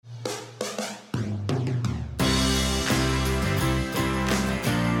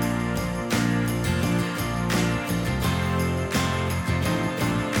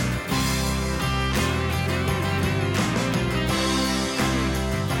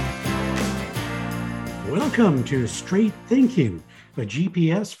Welcome to Straight Thinking, a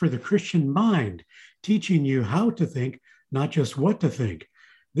GPS for the Christian mind, teaching you how to think, not just what to think.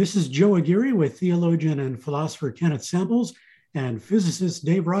 This is Joe Aguirre with theologian and philosopher Kenneth Samples and physicist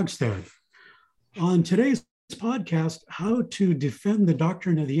Dave Rogstad. On today's podcast, how to defend the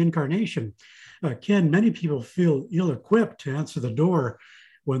doctrine of the incarnation. Ken, many people feel ill-equipped to answer the door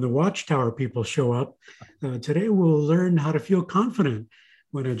when the Watchtower people show up. Today, we'll learn how to feel confident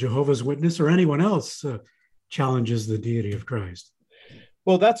when a Jehovah's Witness or anyone else challenges the deity of Christ.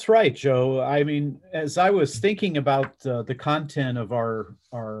 Well, that's right, Joe. I mean, as I was thinking about the content of our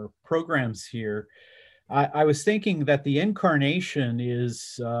programs here, I was thinking that the incarnation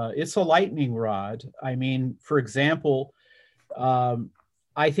is it's a lightning rod. I mean, for example,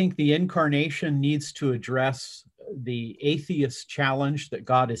 I think the incarnation needs to address the atheist challenge that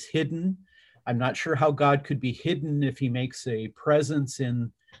God is hidden. I'm not sure how God could be hidden if he makes a presence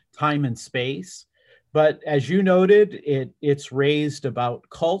in time and space. But as you noted, it's raised about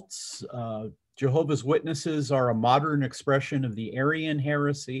cults. Jehovah's Witnesses are a modern expression of the Arian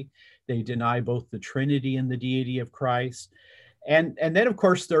heresy. They deny both the Trinity and the deity of Christ. And then, of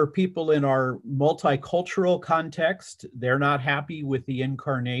course, there are people in our multicultural context. They're not happy with the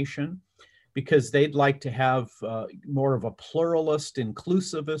incarnation because they'd like to have more of a pluralist,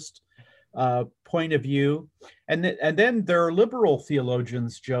 inclusivist point of view. And then there are liberal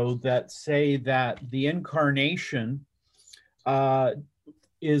theologians, Joe, that say that the incarnation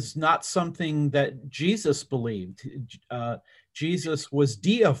is not something that Jesus believed. Jesus was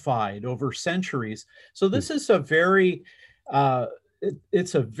deified over centuries. So this is a very,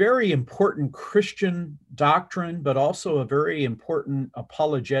 it's a very important Christian doctrine, but also a very important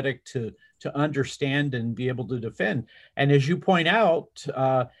apologetic to understand and be able to defend. And as you point out,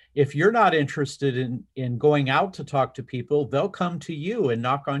 if you're not interested in going out to talk to people, they'll come to you and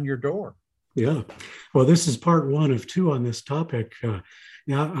knock on your door. Yeah. Well, this is part one of two on this topic.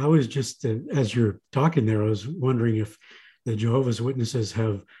 I was just, as you're talking there, I was wondering if the Jehovah's Witnesses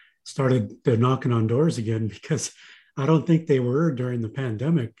have started knocking on doors again, because I don't think they were during the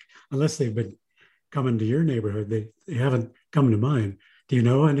pandemic, unless they've been coming to your neighborhood. They haven't come to mine. Do you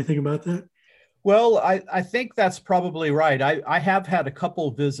know anything about that? Well, I think that's probably right. I have had a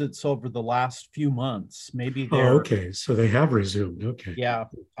couple visits over the last few months. Maybe they're... Oh, okay. So they have resumed. Okay. Yeah,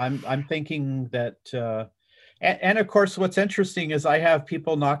 I'm thinking that, and of course, what's interesting is I have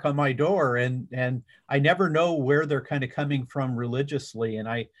people knock on my door, and I never know where they're kind of coming from religiously, and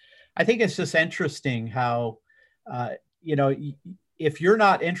I think it's just interesting how, if you're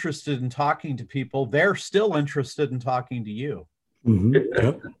not interested in talking to people, they're still interested in talking to you. Mm-hmm.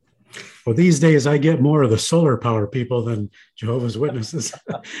 Yep. Well, these days I get more of the solar power people than Jehovah's Witnesses.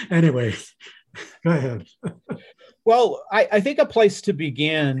 Anyway, go ahead. Well, I think a place to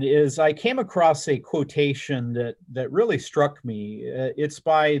begin is I came across a quotation that really struck me. It's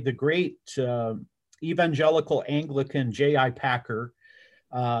by the great evangelical Anglican J.I. Packer.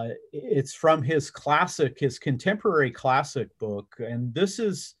 It's from his contemporary classic book. And this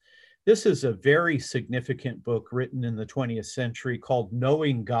is a very significant book written in the 20th century called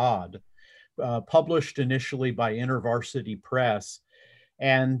Knowing God, published initially by InterVarsity Press.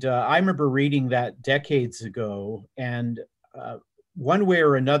 And I remember reading that decades ago. And one way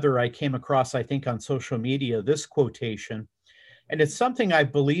or another, I came across, I think on social media, this quotation. And it's something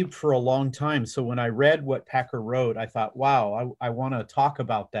I've believed for a long time. So when I read what Packer wrote, I thought, wow, I want to talk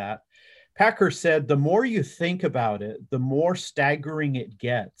about that. Packer said, "The more you think about it, the more staggering it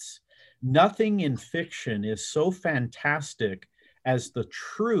gets. Nothing in fiction is so fantastic as the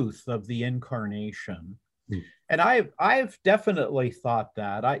truth of the incarnation." And I've definitely thought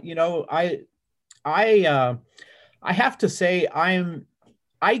that. I have to say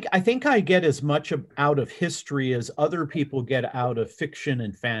I think I get as much out of history as other people get out of fiction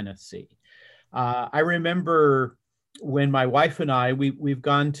and fantasy. I remember when my wife and I we've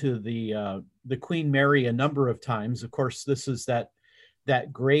gone to the Queen Mary a number of times. Of course, this is that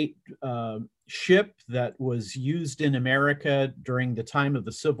great ship that was used in America during the time of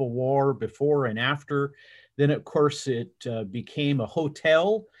the Civil War, before and after. Then, of course, it became a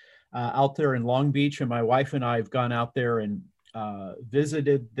hotel out there in Long Beach, and my wife and I have gone out there and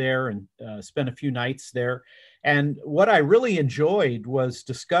visited there and spent a few nights there. And what I really enjoyed was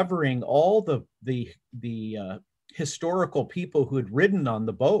discovering all the historical people who had ridden on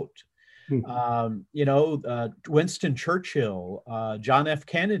the boat. Winston Churchill, John F.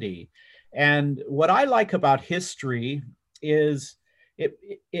 Kennedy. And what I like about history is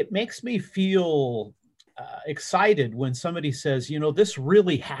it makes me feel excited when somebody says, this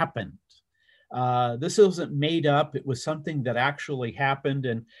really happened. This wasn't made up. It was something that actually happened.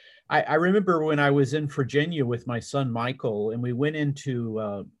 And I remember when I was in Virginia with my son Michael, and we went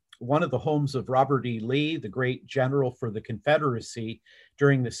into one of the homes of Robert E. Lee, the great general for the Confederacy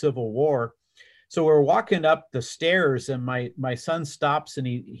during the Civil War. So we're walking up the stairs, and my son stops and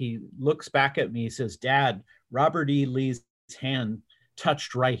he looks back at me. He says, "Dad, Robert E. Lee's hand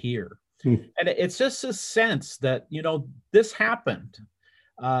touched right here." And it's just a sense that, you know, this happened.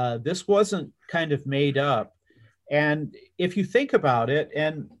 This wasn't kind of made up. And if you think about it,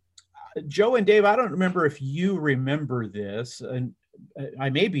 and Joe and Dave, I don't remember if you remember this, and I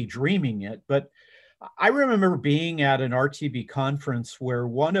may be dreaming it, but I remember being at an RTB conference where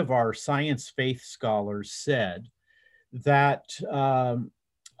one of our science faith scholars said that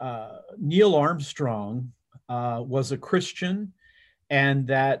Neil Armstrong was a Christian, and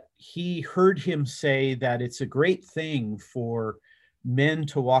that he heard him say that it's a great thing for men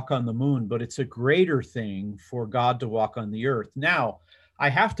to walk on the moon, but it's a greater thing for God to walk on the earth. Now, I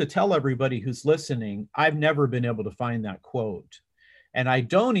have to tell everybody who's listening, I've never been able to find that quote. And I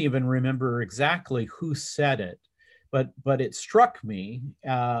don't even remember exactly who said it, but it struck me.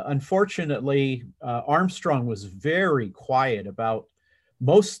 Unfortunately, Armstrong was very quiet about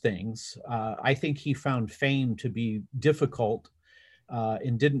most things. I think he found fame to be difficult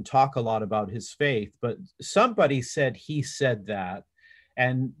and didn't talk a lot about his faith, but somebody said he said that.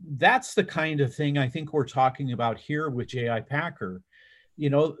 And that's the kind of thing I think we're talking about here with J.I. Packer. You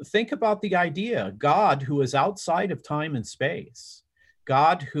know, think about the idea, God who is outside of time and space,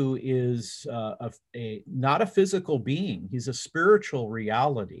 God who is not a physical being, he's a spiritual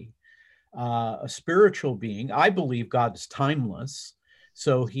reality, a spiritual being. I believe God is timeless,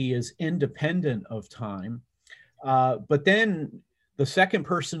 so he is independent of time. But then the second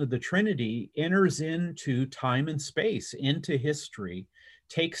person of the Trinity enters into time and space, into history,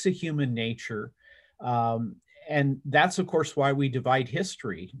 takes a human nature. And that's, of course, why we divide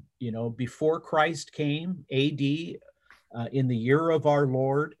history. You know, before Christ came, AD, in the year of our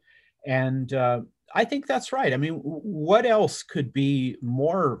Lord. And I think that's right. I mean, what else could be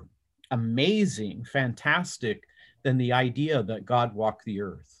more amazing, fantastic than the idea that God walked the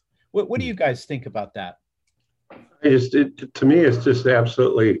earth? What do you guys think about that? To me, it's just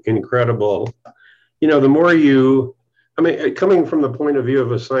absolutely incredible. You know, the more coming from the point of view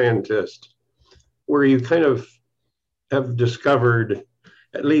of a scientist, where you kind of have discovered,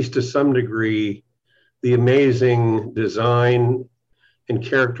 at least to some degree, the amazing design and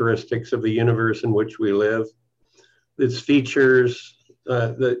characteristics of the universe in which we live, its features,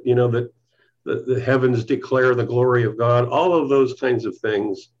 that the heavens declare the glory of God, all of those kinds of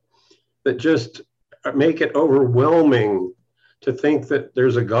things that just make it overwhelming to think that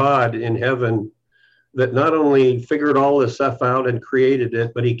there's a God in heaven that not only figured all this stuff out and created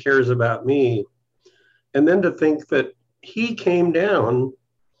it, but he cares about me. And then to think that he came down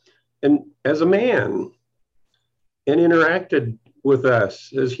and as a man and interacted with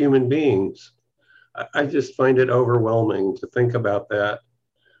us as human beings. I just find it overwhelming to think about that,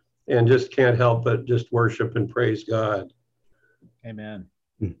 and just can't help but just worship and praise God. Amen.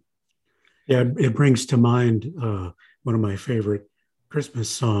 Yeah, it brings to mind one of my favorite Christmas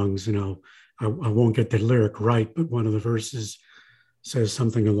songs. You know, I won't get the lyric right, but one of the verses says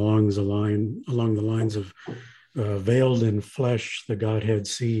something along the lines of veiled in flesh, the Godhead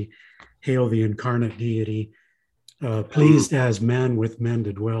see, hail the incarnate deity, pleased as man with men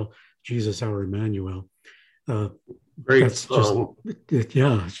to dwell, Jesus our Emmanuel. Great song.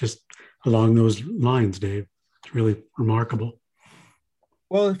 It's just along those lines, Dave. It's really remarkable.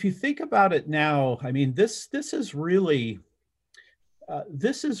 Well, if you think about it now, I mean, this is really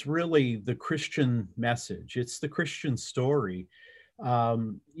the Christian message. It's the Christian story.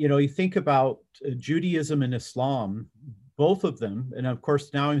 You know, you think about Judaism and Islam, both of them, and of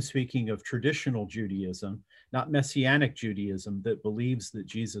course now I'm speaking of traditional Judaism, not Messianic Judaism that believes that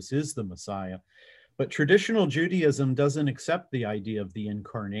Jesus is the Messiah, but traditional Judaism doesn't accept the idea of the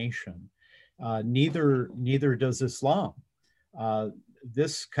incarnation. Neither does Islam.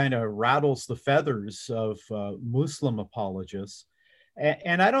 This kind of rattles the feathers of Muslim apologists.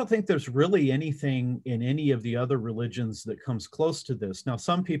 And I don't think there's really anything in any of the other religions that comes close to this. Now,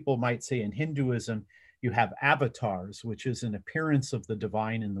 some people might say in Hinduism, you have avatars, which is an appearance of the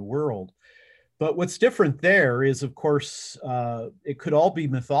divine in the world. But what's different there is, of course, it could all be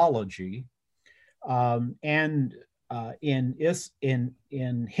mythology. In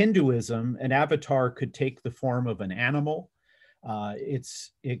Hinduism, an avatar could take the form of an animal.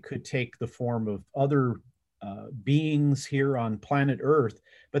 It could take the form of other beings here on planet Earth.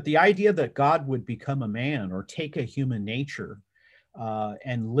 But the idea that God would become a man or take a human nature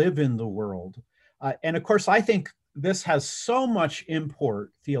and live in the world. And of course, I think this has so much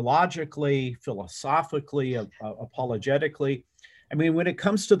import theologically, philosophically, apologetically. I mean, when it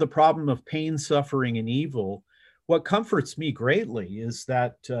comes to the problem of pain, suffering, and evil, what comforts me greatly is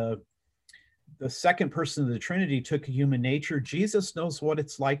that the second person of the Trinity took a human nature. Jesus knows what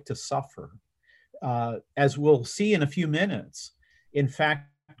it's like to suffer. As we'll see in a few minutes, in fact,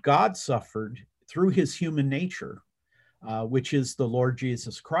 God suffered through his human nature, which is the Lord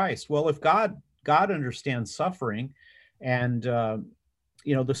Jesus Christ. Well, if God understands suffering, and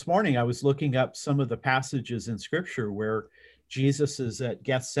this morning I was looking up some of the passages in Scripture where Jesus is at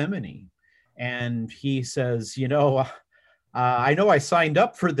Gethsemane, and he says, I know I signed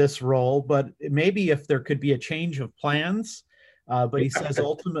up for this role, but maybe if there could be a change of plans. But he says,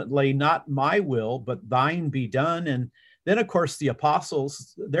 ultimately, not my will, but thine be done. And then, of course, the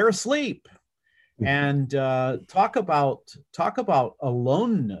apostles, they're asleep. And talk about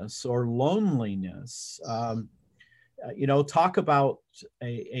aloneness or loneliness. Talk about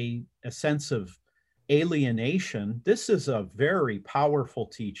a sense of alienation. This is a very powerful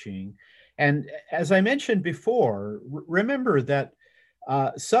teaching. And as I mentioned before, remember that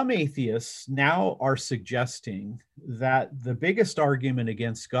some atheists now are suggesting that the biggest argument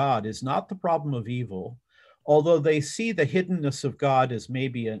against God is not the problem of evil, although they see the hiddenness of God as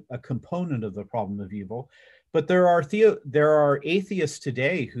maybe a component of the problem of evil. But there are atheists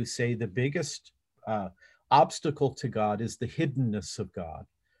today who say the biggest obstacle to God is the hiddenness of God.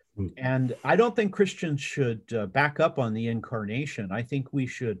 And I don't think Christians should back up on the incarnation. I think we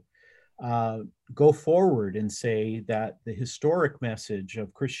should go forward and say that the historic message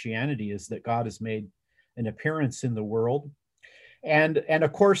of Christianity is that God has made an appearance in the world. And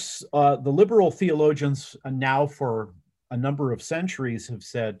of course, the liberal theologians now for a number of centuries have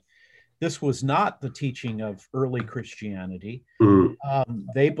said this was not the teaching of early Christianity.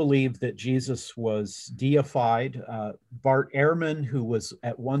 They believed that Jesus was deified. Bart Ehrman, who was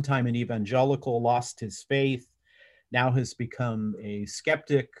at one time an evangelical, lost his faith, now has become a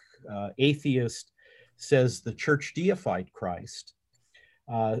skeptic, atheist, says the church deified Christ.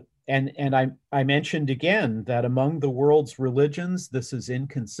 And I mentioned again that among the world's religions, this is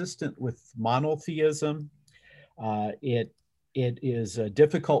inconsistent with monotheism. It is a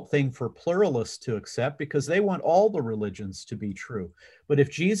difficult thing for pluralists to accept because they want all the religions to be true. But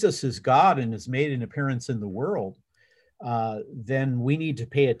if Jesus is God and has made an appearance in the world, then we need to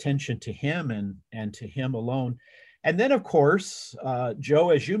pay attention to him and to him alone. And then, of course, Joe,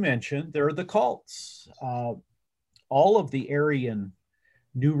 as you mentioned, there are the cults. All of the Arian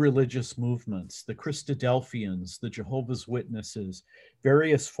new religious movements, the Christadelphians, the Jehovah's Witnesses,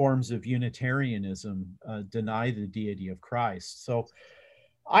 various forms of Unitarianism deny the deity of Christ. So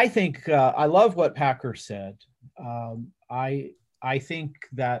I think, I love what Packer said. I think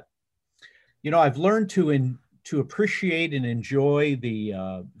that, I've learned to appreciate and enjoy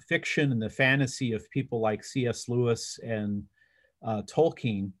the fiction and the fantasy of people like C.S. Lewis and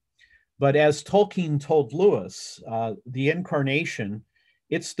Tolkien. But as Tolkien told Lewis, the incarnation,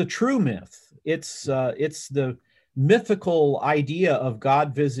 it's the true myth. It's the mythical idea of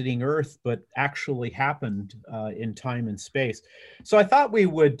God visiting Earth, but actually happened in time and space. So I thought we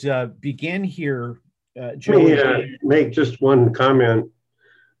would begin here, Joe. Let me make just one comment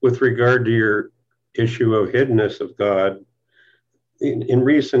with regard to your issue of hiddenness of God. In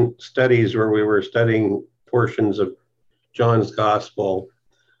recent studies where we were studying portions of John's Gospel,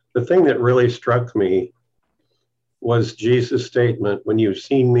 the thing that really struck me was Jesus' statement, when you've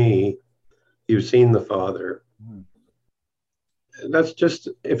seen me, you've seen the Father. That's just,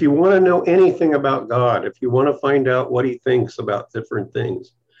 if you want to know anything about God, if you want to find out what he thinks about different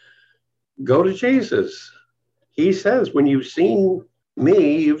things, go to Jesus. He says, when you've seen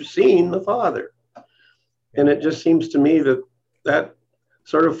me, you've seen the Father. And it just seems to me that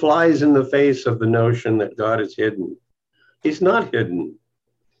sort of flies in the face of the notion that God is hidden. He's not hidden.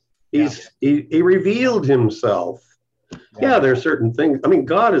 He revealed himself. Yeah, there are certain things. I mean,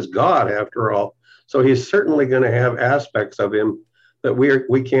 God is God after all. So he's certainly going to have aspects of him that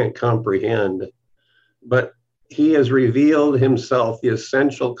we can't comprehend. But he has revealed himself, the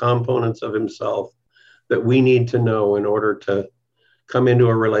essential components of himself that we need to know in order to come into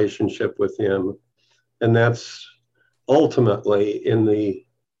a relationship with him. And that's ultimately in the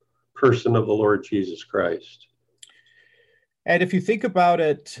person of the Lord Jesus Christ. And if you think about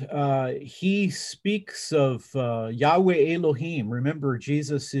it, he speaks of Yahweh Elohim. Remember,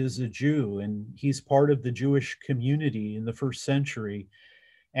 Jesus is a Jew and he's part of the Jewish community in the first century.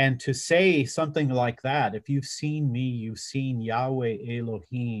 And to say something like that, if you've seen me, you've seen Yahweh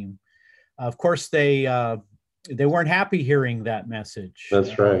Elohim. Of course, they they weren't happy hearing that message.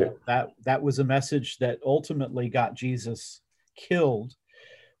 That's right. That was a message that ultimately got Jesus killed.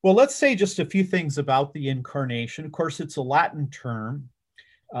 Well, let's say just a few things about the incarnation. Of course, it's a Latin term.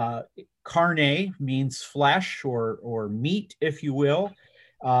 Carne means flesh or meat, if you will.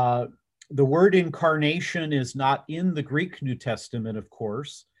 The word incarnation is not in the Greek New Testament, of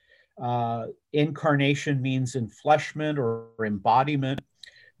course. Incarnation means enfleshment or embodiment.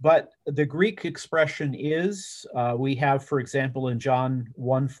 But the Greek expression is, we have, for example, in John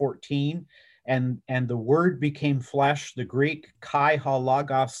 1:14, and the word became flesh, the Greek kai ha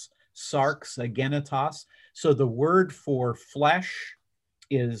logos sarx agenitas. So the word for flesh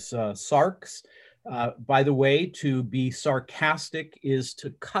is sarx. By the way, to be sarcastic is to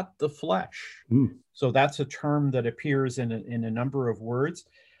cut the flesh. So that's a term that appears in a number of words.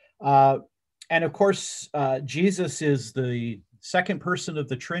 And of course, Jesus is the second person of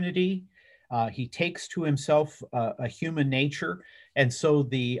the Trinity. He takes to himself a human nature. And so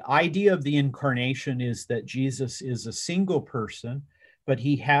the idea of the incarnation is that Jesus is a single person, but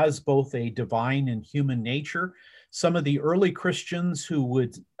he has both a divine and human nature. Some of the early Christians who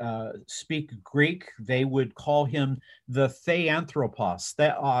would speak Greek, they would call him the theanthropos,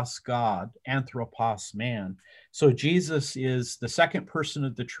 theos, God, anthropos, man. So Jesus is the second person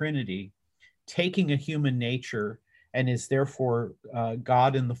of the Trinity, taking a human nature, and is therefore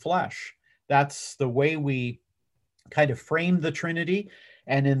God in the flesh. That's the way we kind of frame the Trinity.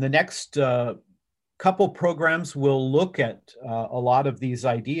 And in the next couple programs, we'll look at a lot of these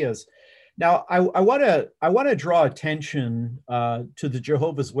ideas. Now, I want to draw attention to the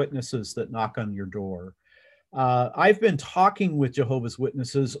Jehovah's Witnesses that knock on your door. I've been talking with Jehovah's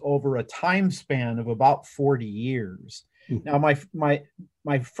Witnesses over a time span of about 40 years. Now,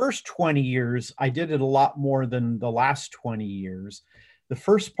 my first 20 years, I did it a lot more than the last 20 years. The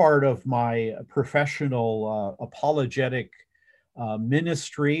first part of my professional apologetic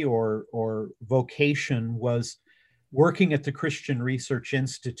ministry or vocation was working at the Christian Research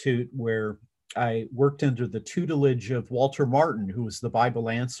Institute, where I worked under the tutelage of Walter Martin, who was the Bible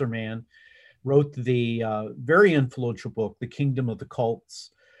Answer Man, wrote the very influential book, The Kingdom of the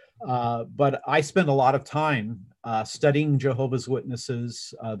Cults. But I spent a lot of time studying Jehovah's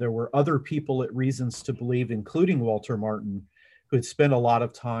Witnesses. There were other people at Reasons to Believe, including Walter Martin, who had spent a lot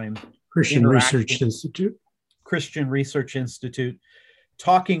of time Christian Research Institute,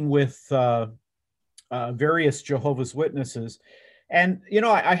 talking with various Jehovah's Witnesses. And, you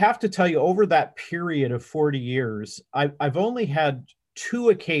know, I have to tell you, over that period of 40 years, I've only had 2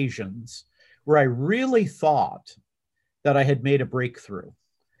 occasions where I really thought that I had made a breakthrough.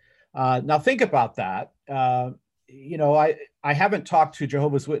 Now, think about that. You know, I haven't talked to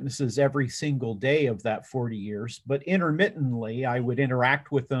Jehovah's Witnesses every single day of that 40 years, but intermittently, I would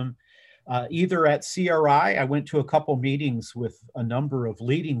interact with them either at CRI. I went to a couple meetings with a number of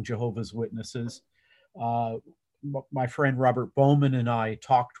leading Jehovah's Witnesses. My friend Robert Bowman and I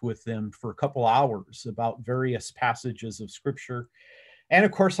talked with them for a couple hours about various passages of Scripture. And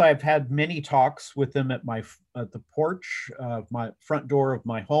of course, I've had many talks with them at the porch of my front door of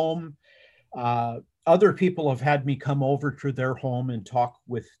my home. Other people have had me come over to their home and talk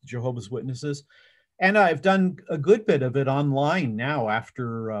with Jehovah's Witnesses. And I've done a good bit of it online now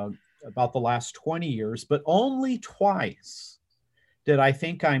after about the last 20 years, but only twice did I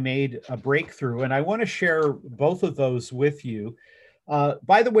think I made a breakthrough. And I want to share both of those with you.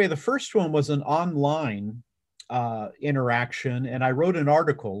 By the way, the first one was an online interaction, and I wrote an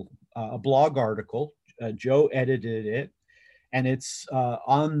article, a blog article. Joe edited it, and it's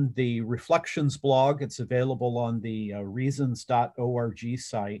on the Reflections blog. It's available on the reasons.org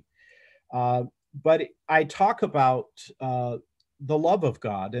site. But I talk about the love of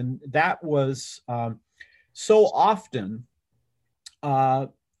God, and that was so often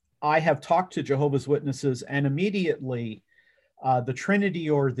I have talked to Jehovah's Witnesses, and immediately the Trinity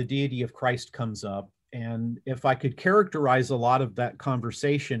or the deity of Christ comes up. And if I could characterize a lot of that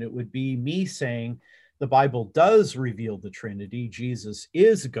conversation, it would be me saying the Bible does reveal the Trinity. Jesus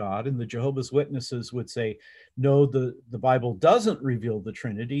is God. And the Jehovah's Witnesses would say, no, the Bible doesn't reveal the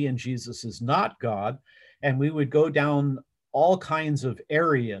Trinity and Jesus is not God. And we would go down all kinds of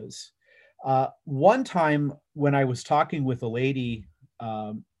areas. One time when I was talking with a lady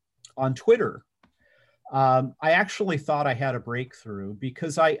on Twitter, I actually thought I had a breakthrough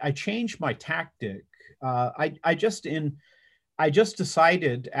because I changed my tactic. I just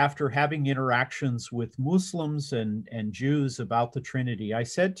decided, after having interactions with Muslims and Jews about the Trinity, I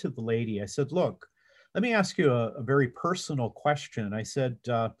said to the lady, I said, look, let me ask you a very personal question. I said,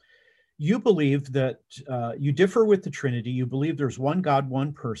 you believe that you differ with the Trinity. You believe there's one God,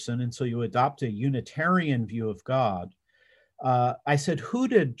 one person, and so you adopt a Unitarian view of God. I said, who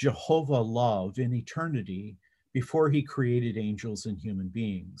did Jehovah love in eternity before he created angels and human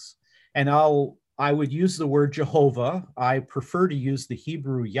beings? And I would use the word Jehovah. I prefer to use the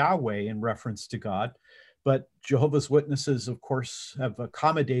Hebrew Yahweh in reference to God, but Jehovah's Witnesses, of course, have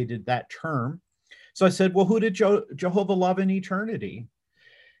accommodated that term. So I said, well, who did Jehovah love in eternity?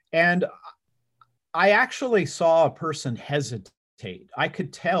 And I actually saw a person hesitate. I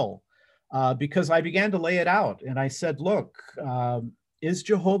could tell because I began to lay it out. And I said, look, is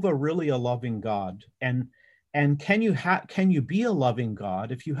Jehovah really a loving God? And can you be a loving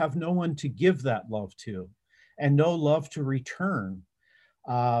God if you have no one to give that love to and no love to return?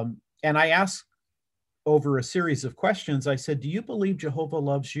 And I asked over a series of questions, I said, do you believe Jehovah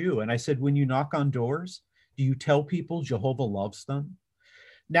loves you? And I said, when you knock on doors, do you tell people Jehovah loves them?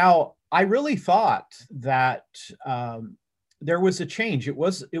 Now, I really thought that there was a change. It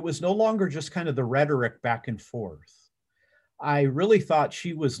was no longer just kind of the rhetoric back and forth. I really thought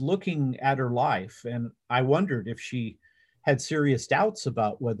she was looking at her life, and I wondered if she had serious doubts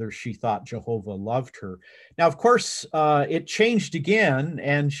about whether she thought Jehovah loved her. Now, of course, it changed again,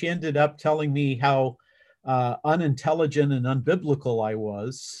 and she ended up telling me how unintelligent and unbiblical I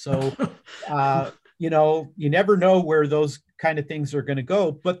was. So, you never know where those kind of things are going to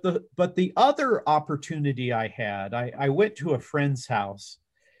go. But the other opportunity I had, I went to a friend's house.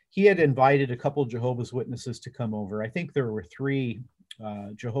 He had invited a couple of Jehovah's Witnesses to come over. I think there were 3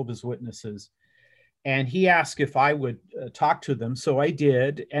 Jehovah's Witnesses. And he asked if I would talk to them. So I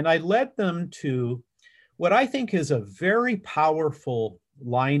did. And I led them to what I think is a very powerful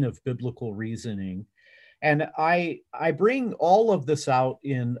line of biblical reasoning. And I bring all of this out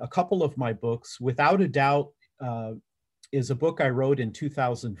in a couple of my books. Without a Doubt is a book I wrote in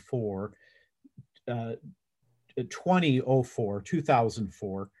 2004,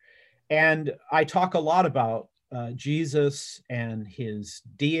 2004. And I talk a lot about Jesus and his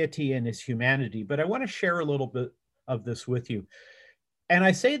deity and his humanity, but I want to share a little bit of this with you. And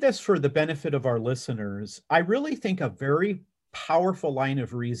I say this for the benefit of our listeners. I really think a very powerful line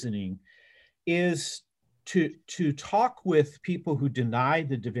of reasoning is to talk with people who deny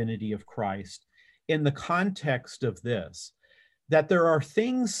the divinity of Christ in the context of this, that there are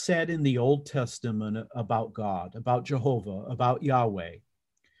things said in the Old Testament about God, about Jehovah, about Yahweh.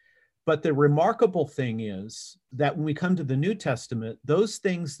 But the remarkable thing is that when we come to the New Testament, those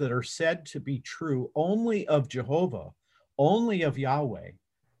things that are said to be true only of Jehovah, only of Yahweh,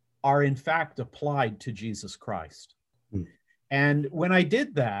 are in fact applied to Jesus Christ. Mm. And when I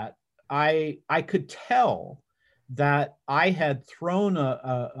did that, I could tell that I had thrown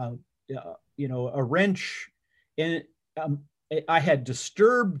a wrench in. I had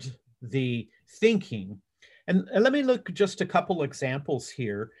disturbed the thinking. And let me look just a couple examples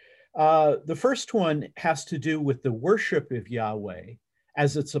here. The first one has to do with the worship of Yahweh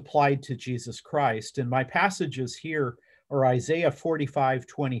as it's applied to Jesus Christ. And my passages here are Isaiah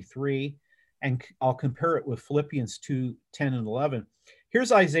 45:23, and I'll compare it with Philippians 2:10 and 11.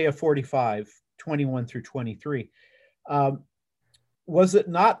 Here's Isaiah 45:21 through 23. Was it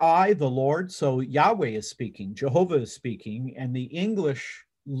not I, the Lord? So Yahweh is speaking, Jehovah is speaking, and the English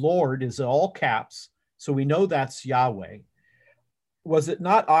Lord is all caps, so we know that's Yahweh. Was it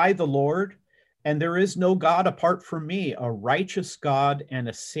not I, the Lord? And there is no God apart from me, a righteous God and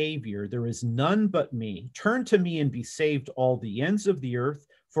a Savior. There is none but me. Turn to me and be saved, all the ends of the earth,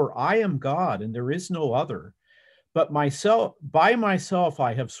 for I am God and there is no other. But by myself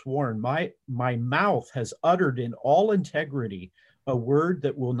I have sworn, my mouth has uttered in all integrity a word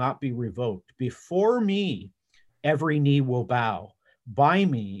that will not be revoked. Before me, every knee will bow. By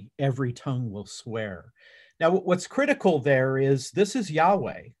me, every tongue will swear. Now, what's critical there is this is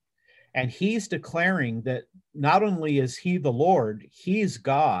Yahweh, and he's declaring that not only is he the Lord, he's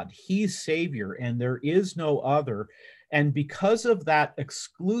God, he's Savior, and there is no other. And because of that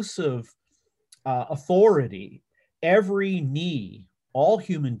exclusive authority, every knee, all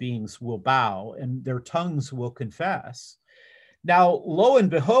human beings will bow and their tongues will confess. Now, lo and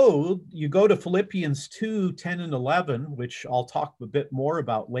behold, you go to Philippians 2:10 and 11, which I'll talk a bit more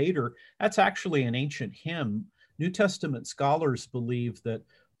about later. That's actually an ancient hymn. New Testament scholars believe that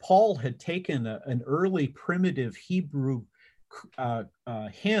Paul had taken an early primitive Hebrew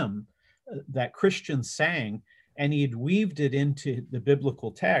hymn that Christians sang, and he had weaved it into the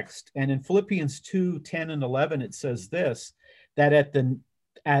biblical text. And in Philippians 2:10 and 11, it says this, that at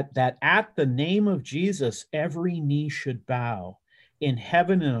the name of Jesus, every knee should bow in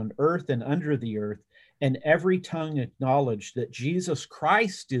heaven and on earth and under the earth, and every tongue acknowledge that Jesus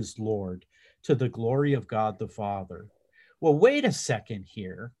Christ is Lord, to the glory of God the Father. Well, wait a second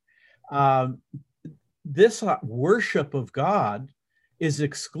here. Um, this worship of God is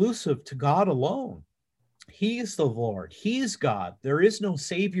exclusive to God alone. He's the Lord. He's God. There is no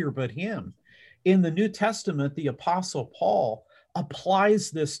Savior but Him. In the New Testament, the Apostle Paul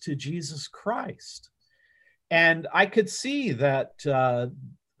applies this to Jesus Christ. And I could see that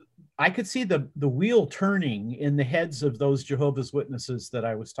I could see the wheel turning in the heads of those Jehovah's Witnesses that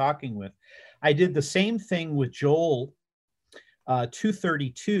I was talking with. I did the same thing with Joel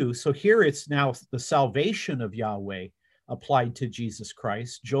 2:32. So here it's now the salvation of Yahweh applied to Jesus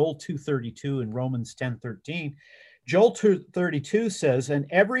Christ. Joel 2:32 and Romans 10:13. Joel 2:32 says, and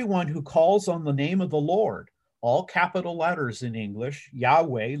everyone who calls on the name of the Lord, all capital letters in English,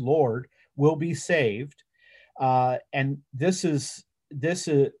 Yahweh, Lord, will be saved. And this is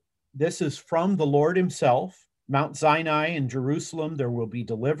from the Lord Himself. Mount Sinai and Jerusalem, there will be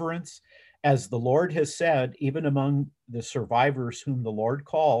deliverance, as the Lord has said, even among the survivors whom the Lord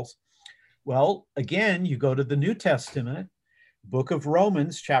calls. Well, again, you go to the New Testament, book of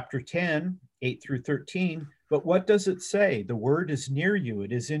Romans, chapter 10, 8 through 13. But what does it say? The word is near you.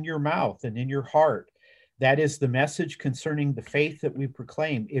 It is in your mouth and in your heart. That is the message concerning the faith that we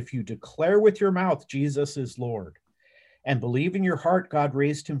proclaim. If you declare with your mouth, Jesus is Lord, and believe in your heart God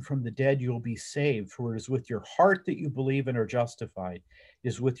raised Him from the dead, you will be saved. For it is with your heart that you believe and are justified. It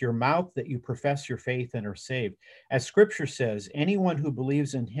is with your mouth that you profess your faith and are saved. As Scripture says, anyone who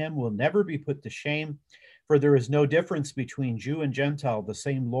believes in Him will never be put to shame. For there is no difference between Jew and Gentile. The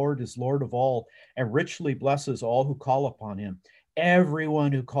same Lord is Lord of all and richly blesses all who call upon Him.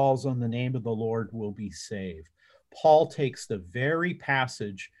 Everyone who calls on the name of the Lord will be saved. Paul takes the very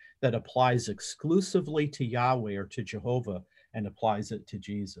passage that applies exclusively to Yahweh or to Jehovah and applies it to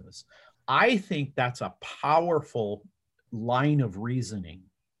Jesus. I think that's a powerful line of reasoning.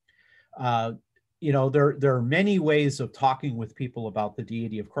 There are many ways of talking with people about the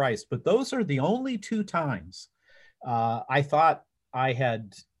deity of Christ, but those are the only two times I thought I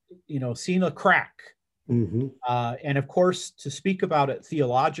had, seen a crack. Mm-hmm. And of course, to speak about it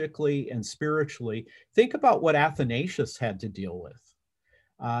theologically and spiritually, think about what Athanasius had to deal with.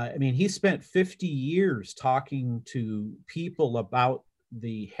 He spent 50 years talking to people about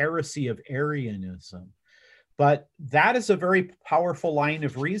the heresy of Arianism. But that is a very powerful line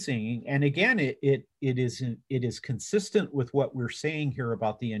of reasoning. And again, it is consistent with what we're saying here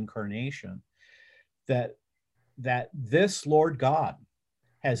about the incarnation, that this Lord God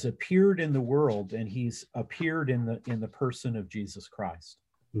has appeared in the world, and He's appeared in the person of Jesus Christ.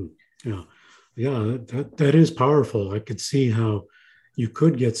 Yeah, that is powerful. I could see how you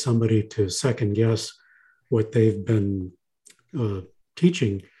could get somebody to second guess what they've been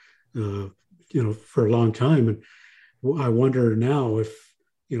teaching, for a long time. And I wonder now if,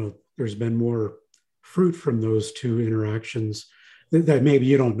 there's been more fruit from those two interactions that maybe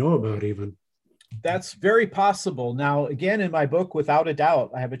you don't know about even. That's very possible. Now, again, in my book, without a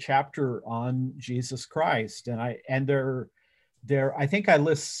doubt, I have a chapter on Jesus Christ, and I think I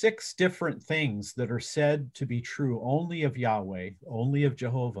list 6 different things that are said to be true only of Yahweh, only of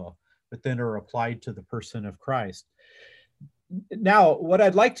Jehovah, but then are applied to the person of Christ. Now, what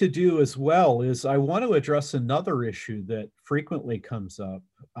I'd like to do as well is I want to address another issue that frequently comes up.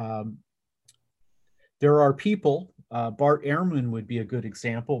 There are people, Bart Ehrman would be a good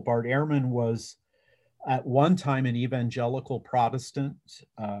example. Bart Ehrman was at one time an evangelical Protestant.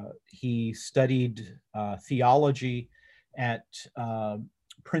 He studied theology at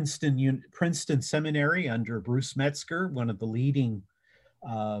Princeton Seminary under Bruce Metzger, one of the leading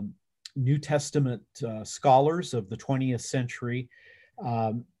New Testament scholars of the 20th century.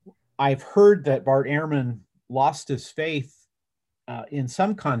 I've heard that Bart Ehrman lost his faith in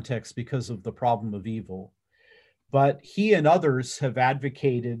some contexts because of the problem of evil. But he and others have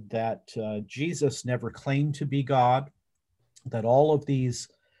advocated that Jesus never claimed to be God, that all of these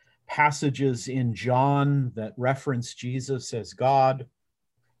passages in John that reference Jesus as God,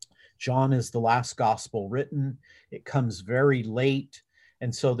 John is the last gospel written. It comes very late.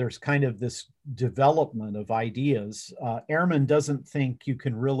 And so there's kind of this development of ideas. Ehrman doesn't think you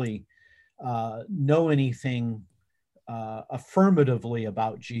can really know anything affirmatively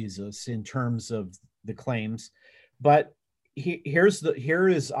about Jesus in terms of the claims. But here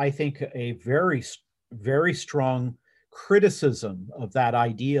is, I think, a very, very strong criticism of that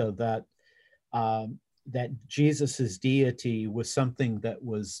idea that that Jesus's deity was something that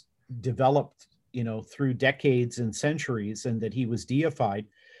was developed, through decades and centuries, and that he was deified.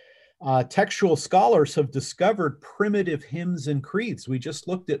 Textual scholars have discovered primitive hymns and creeds. We just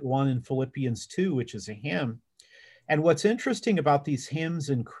looked at one in Philippians 2, which is a hymn. And what's interesting about these hymns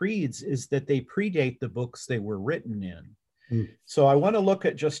and creeds is that they predate the books they were written in. So I want to look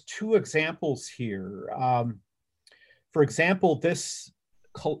at just two examples here. For example, this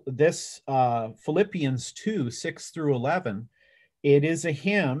Philippians 2, 6 through 11, it is a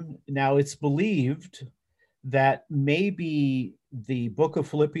hymn. Now it's believed that maybe the book of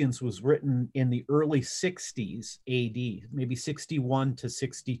Philippians was written in the early 60s AD, maybe 61 to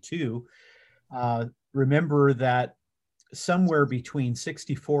 62. Remember that somewhere between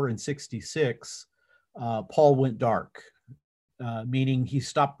 64 and 66, Paul went dark, meaning he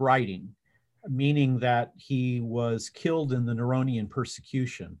stopped writing, meaning that he was killed in the Neronian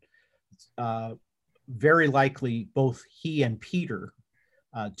persecution. Very likely both he and Peter,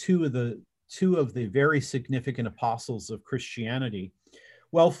 two of the very significant apostles of Christianity.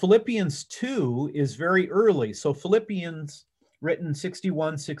 Well, Philippians 2 is very early. So Philippians written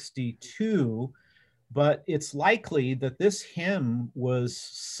 61, 62, but it's likely that this hymn was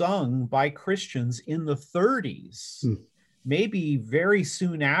sung by Christians in the 30s, maybe very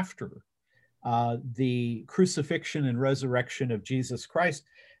soon after the crucifixion and resurrection of Jesus Christ.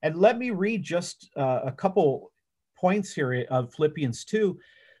 And let me read just a couple points here of Philippians 2.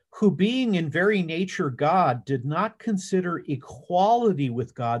 Who being in very nature God did not consider equality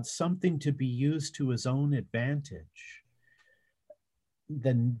with God something to be used to his own advantage.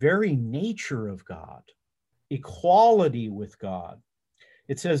 The very nature of God, equality with God.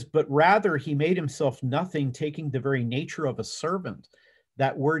 It says, but rather he made himself nothing, taking the very nature of a servant.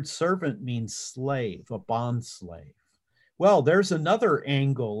 That word servant means slave, a bond slave. Well, there's another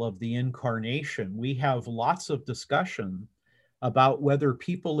angle of the incarnation. We have lots of discussion about whether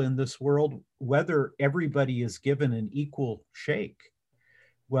people in this world, whether everybody is given an equal shake.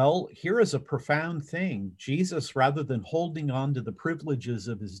 Well, here is a profound thing. Jesus, rather than holding on to the privileges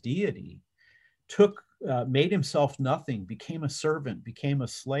of his deity, made himself nothing, became a servant, became a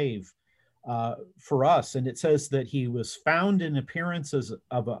slave for us. And it says that he was found in the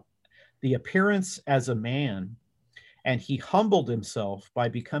appearance as a man, and he humbled himself by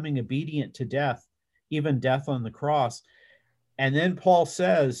becoming obedient to death, even death on the cross. And then Paul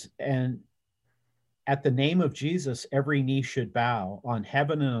says, and at the name of Jesus, every knee should bow on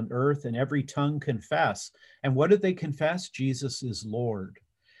heaven and on earth, and every tongue confess. And what did they confess? Jesus is Lord.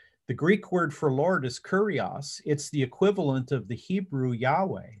 The Greek word for Lord is kurios. It's the equivalent of the Hebrew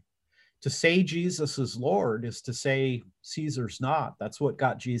Yahweh. To say Jesus is Lord is to say Caesar's not. That's what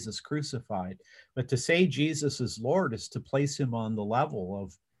got Jesus crucified. But to say Jesus is Lord is to place him on the level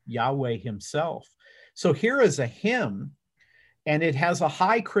of Yahweh himself. So here is a hymn, and it has a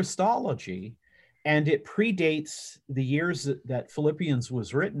high Christology, and it predates the years that Philippians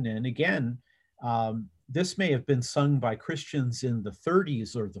was written in. Again, this may have been sung by Christians in the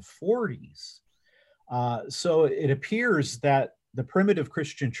 30s or the 40s. So it appears that the primitive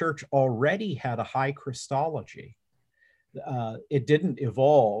Christian church already had a high Christology. It didn't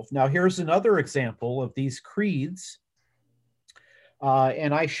evolve. Now, here's another example of these creeds.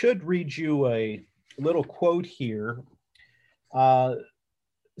 And I should read you a little quote here.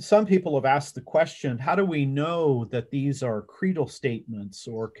 Some people have asked the question, how do we know that these are creedal statements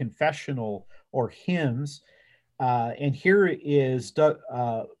or confessional or hymns? And here is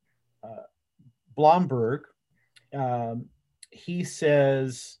Blomberg. He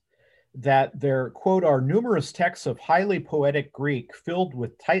says that there, quote, are numerous texts of highly poetic Greek filled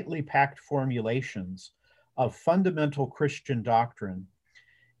with tightly packed formulations of fundamental Christian doctrine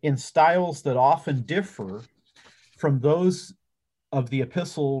in styles that often differ from those of the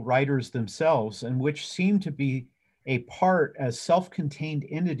epistle writers themselves, and which seem to be a part as self-contained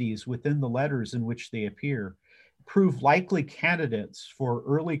entities within the letters in which they appear, prove likely candidates for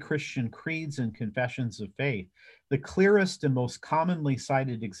early Christian creeds and confessions of faith. The clearest and most commonly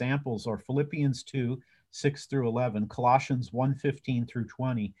cited examples are Philippians 2, 6 through 11, Colossians 1, 15 through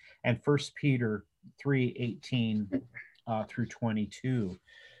 20, and 1 Peter 3, 18 through 22.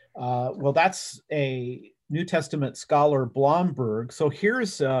 Well, that's a New Testament scholar, Blomberg. So here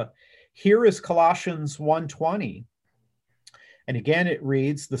is Colossians 1:20. And again, it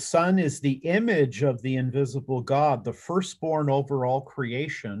reads, the Son is the image of the invisible God, the firstborn over all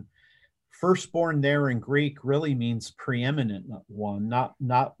creation. Firstborn there in Greek really means preeminent one,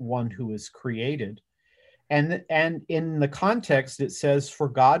 not one who is created. And in the context, it says, for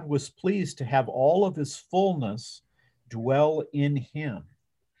God was pleased to have all of his fullness dwell in him.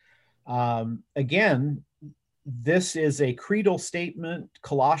 Again, this is a creedal statement.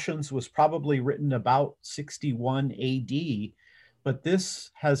 Colossians was probably written about 61 AD. but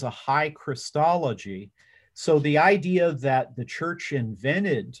this has a high Christology. So the idea that the church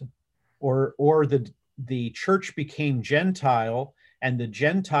invented, or the church became Gentile and the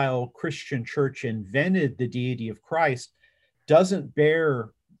Gentile Christian church invented the deity of Christ, doesn't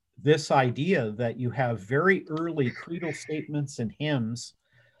bear this idea that you have very early creedal statements and hymns,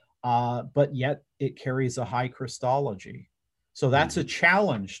 but yet it carries a high Christology. So that's a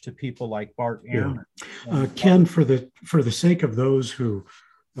challenge to people like Bart Ehrman. Ken, for the sake of those who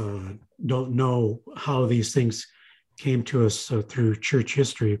don't know how these things came to us through church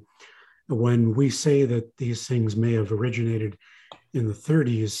history, when we say that these things may have originated in the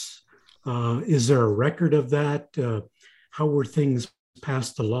 30s, is there a record of that? How were things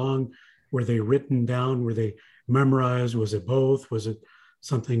passed along? Were they written down? Were they memorized? Was it both? Was it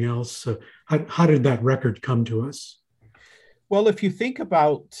something else? How did that record come to us? Well, if you think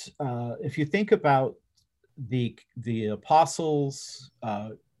about the apostles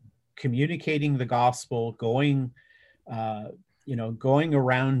communicating the gospel, going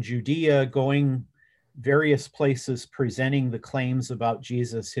around Judea, going various places, presenting the claims about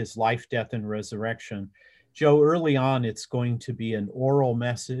Jesus, his life, death, and resurrection. Joe, early on, it's going to be an oral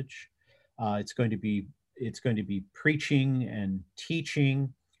message. It's going to be preaching and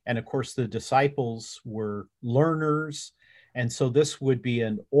teaching, and of course, the disciples were learners. And so this would be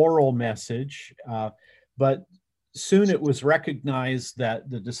an oral message, but soon it was recognized that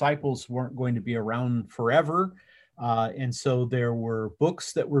the disciples weren't going to be around forever. And so there were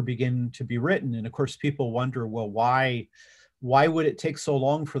books that were beginning to be written. And of course, people wonder, well, why would it take so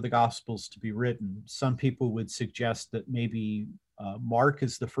long for the Gospels to be written? Some people would suggest that maybe Mark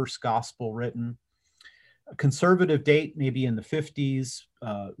is the first gospel written. A conservative date, maybe in the 50s,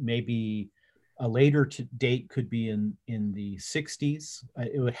 maybe a later date could be in the 60s.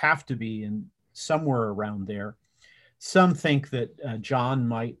 It would have to be in somewhere around there. Some think that John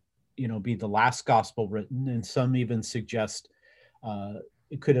might, be the last gospel written, and some even suggest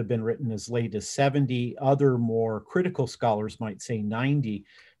it could have been written as late as 70. Other more critical scholars might say 90.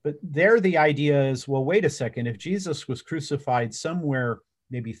 But there the idea is, well, wait a second, if Jesus was crucified somewhere,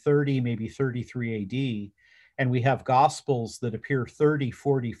 maybe 30, maybe 33 AD, and we have gospels that appear 30,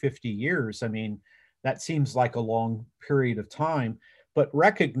 40, 50 years, I mean, that seems like a long period of time, but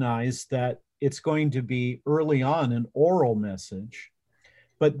recognize that it's going to be early on an oral message.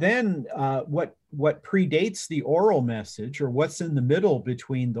 But then what predates the oral message, or what's in the middle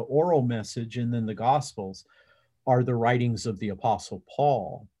between the oral message and then the gospels, are the writings of the Apostle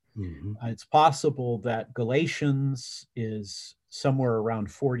Paul. Mm-hmm. It's possible that Galatians is somewhere around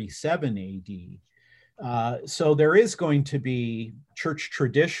 47 AD. So there is going to be church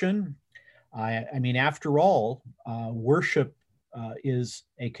tradition. I mean, after all, worship is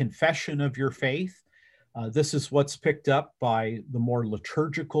a confession of your faith. This is what's picked up by the more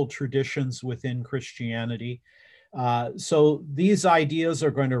liturgical traditions within Christianity. So these ideas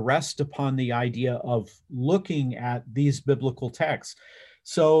are going to rest upon the idea of looking at these biblical texts.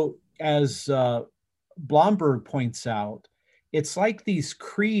 So as Blomberg points out, it's like these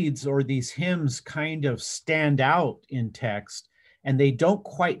creeds or these hymns kind of stand out in text, and they don't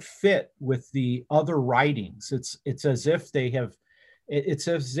quite fit with the other writings. It's as if they've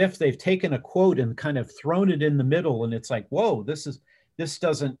taken a quote and kind of thrown it in the middle, and it's like, whoa, this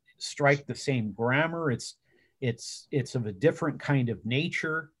doesn't strike the same grammar. It's of a different kind of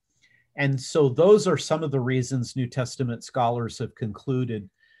nature. And so those are some of the reasons New Testament scholars have concluded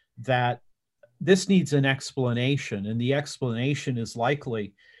that this needs an explanation, and the explanation is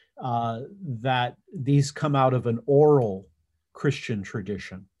likely that these come out of an oral Christian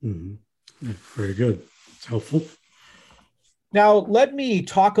tradition. Mm-hmm. Yeah, very good. It's helpful. Now, let me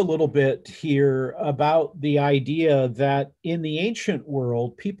talk a little bit here about the idea that in the ancient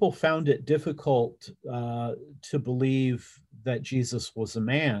world, people found it difficult to believe that Jesus was a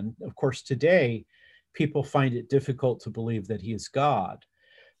man. Of course, today, people find it difficult to believe that he is God.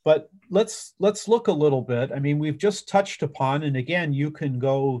 But let's look a little bit. I mean, we've just touched upon, and again, you can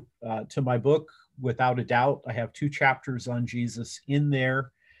go to my book, without a doubt. I have 2 chapters on Jesus in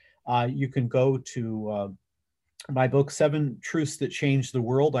there. You can go to my book, 7 Truths That Changed the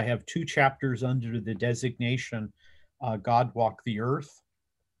World. I have 2 chapters under the designation God Walked the Earth.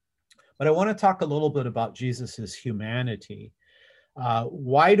 But I want to talk a little bit about Jesus's humanity.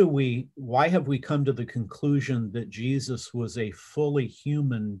 Why have we come to the conclusion that Jesus was a fully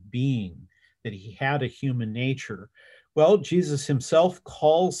human being, that he had a human nature? Well, Jesus himself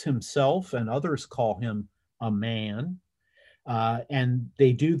calls himself, and others call him, a man. And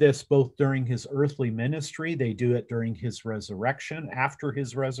they do this both during his earthly ministry. They do it during his resurrection, after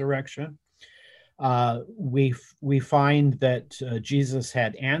his resurrection. We find that Jesus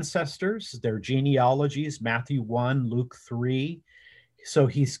had ancestors, their genealogies, Matthew 1, Luke 3. So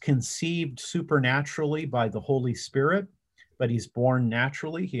he's conceived supernaturally by the Holy Spirit, but he's born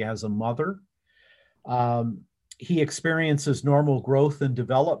naturally. He has a mother. He experiences normal growth and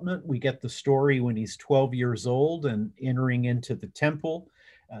development. We get the story when he's 12 years old and entering into the temple,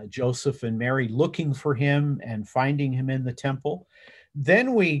 Joseph and Mary looking for him and finding him in the temple.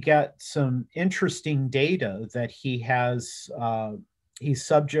 Then we get some interesting data that he's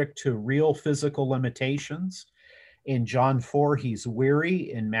subject to real physical limitations. In John 4, he's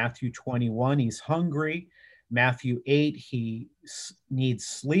weary. In Matthew 21, he's hungry. Matthew 8, he needs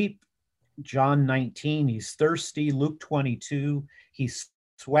sleep. John 19, he's thirsty. Luke 22, he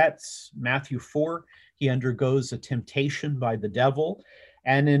sweats. Matthew 4, he undergoes a temptation by the devil.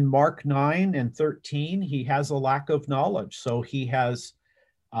 And in Mark 9 and 13, he has a lack of knowledge. So he has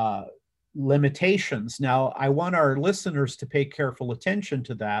limitations. Now, I want our listeners to pay careful attention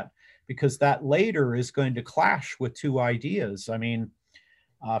to that, because that later is going to clash with two ideas. I mean,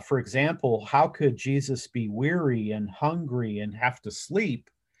 for example, how could Jesus be weary and hungry and have to sleep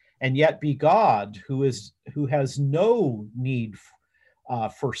and yet be God, who has no need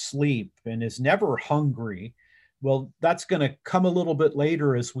for sleep and is never hungry? Well, that's going to come a little bit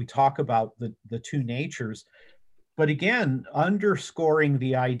later as we talk about the two natures. But again, underscoring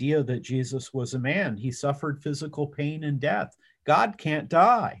the idea that Jesus was a man. He suffered physical pain and death. God can't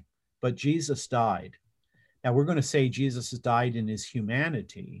die, but Jesus died. Now, we're going to say Jesus has died in his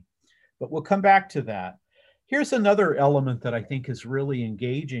humanity, but we'll come back to that. Here's another element that I think is really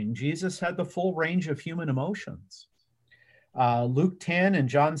engaging. Jesus had the full range of human emotions. Luke 10 and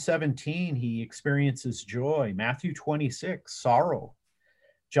John 17, he experiences joy. Matthew 26, sorrow.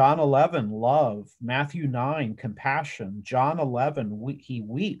 John 11, love. Matthew 9, compassion. John 11, he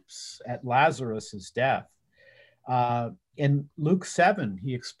weeps at Lazarus's death. In Luke 7,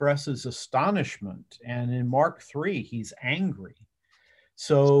 he expresses astonishment. And in Mark 3, he's angry.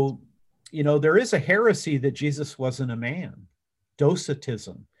 So, there is a heresy that Jesus wasn't a man.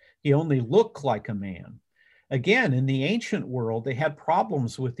 Docetism. He only looked like a man. Again, in the ancient world, they had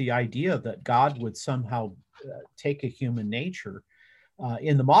problems with the idea that God would somehow take a human nature.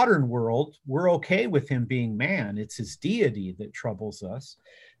 In the modern world, we're okay with him being man. It's his deity that troubles us.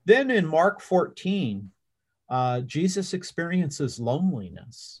 Then in Mark 14, Jesus experiences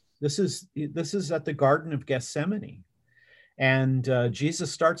loneliness. This is at the Garden of Gethsemane. And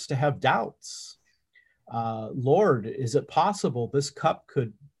Jesus starts to have doubts. Lord, is it possible this cup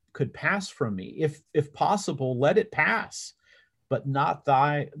could pass from me? If possible, let it pass, but not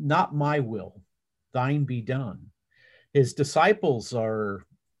my will, thine be done. His disciples are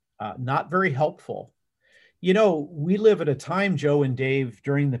not very helpful. We live at a time, Joe and Dave,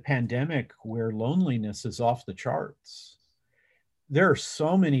 during the pandemic where loneliness is off the charts. There are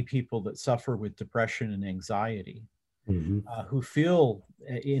so many people that suffer with depression and anxiety, who feel,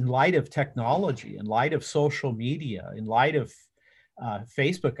 in light of technology, in light of social media, in light of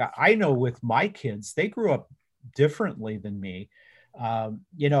Facebook. I know with my kids, they grew up differently than me.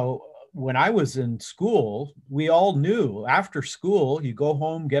 When I was in school, we all knew after school, you go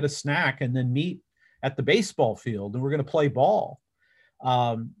home, get a snack, and then meet at the baseball field, and we're going to play ball.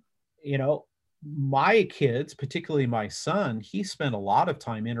 My kids, particularly my son, he spent a lot of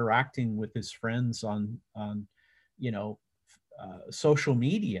time interacting with his friends on social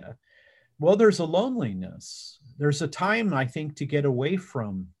media. Well, there's a loneliness. There's a time, I think, to get away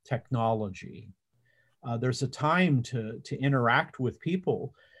from technology. There's a time to interact with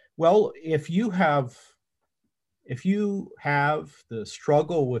people. Well, if you have the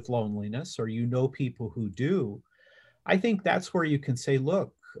struggle with loneliness, or people who do, I think that's where you can say,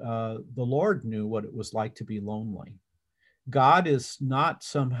 look, the Lord knew what it was like to be lonely. God is not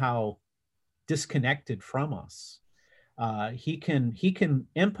somehow disconnected from us. He can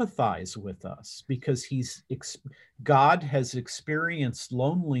empathize with us because God has experienced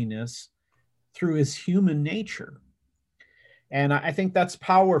loneliness through his human nature. And I think that's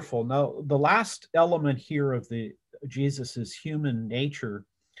powerful. Now, the last element here of Jesus's human nature,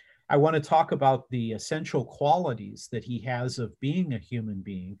 I want to talk about the essential qualities that he has of being a human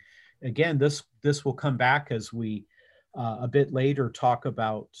being. Again, this will come back as we a bit later talk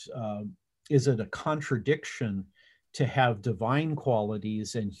about, is it a contradiction to have divine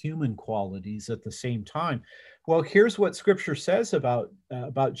qualities and human qualities at the same time? Well, here's what Scripture says about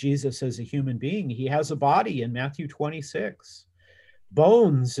Jesus as a human being. He has a body in Matthew 26,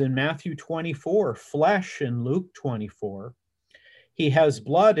 bones in Matthew 24, flesh in Luke 24. He has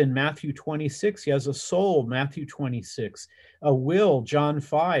blood in Matthew 26. He has a soul, Matthew 26, a will, John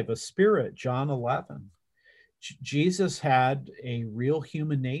 5, a spirit, John 11. Jesus had a real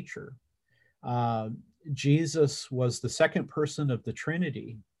human nature. Jesus was the second person of the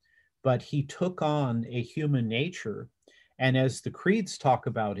Trinity, but he took on a human nature. And as the creeds talk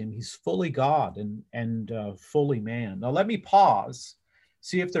about him, he's fully God and fully man. Now, let me pause,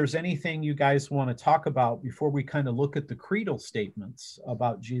 see if there's anything you guys want to talk about before we kind of look at the creedal statements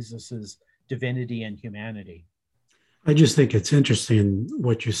about Jesus's divinity and humanity. I just think it's interesting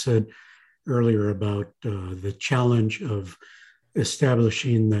what you said earlier about the challenge of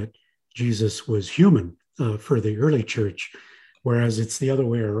establishing that Jesus was human for the early church, whereas it's the other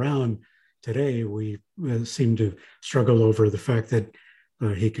way around. Today, we seem to struggle over the fact that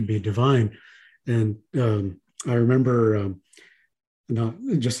he can be divine. And I remember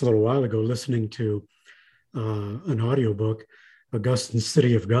just a little while ago listening to an audiobook, Augustine's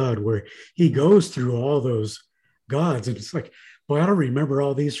City of God, where he goes through all those gods. And it's like, boy, I don't remember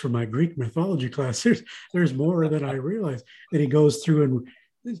all these from my Greek mythology class. There's more than I realized. And he goes through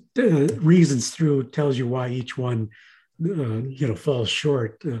and reasons through, tells you why each one falls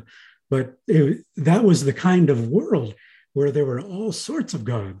short. But that was the kind of world where there were all sorts of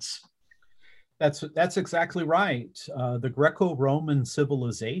gods. That's exactly right. The Greco-Roman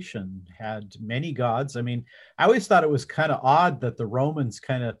civilization had many gods. I mean, I always thought it was kind of odd that the Romans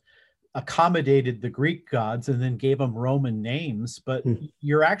kind of accommodated the Greek gods and then gave them Roman names, but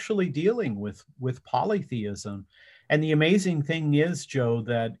you're actually dealing with polytheism. And the amazing thing is, Joe,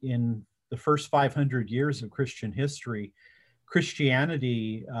 that in the first 500 years of Christian history,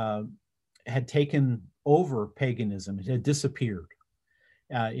 Christianity had taken over paganism. It had disappeared.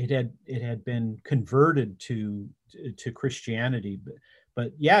 It had been converted to Christianity.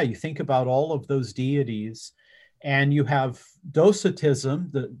 But yeah, you think about all of those deities, and you have docetism.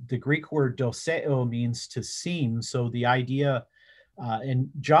 The Greek word doceo means to seem. So the idea, and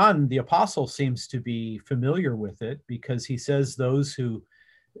John the Apostle seems to be familiar with it, because he says those who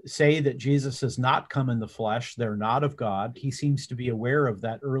say that Jesus has not come in the flesh, they're not of God. He seems to be aware of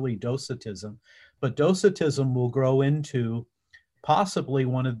that early docetism. But docetism will grow into possibly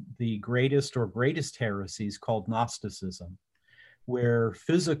one of the greatest heresies, called Gnosticism, where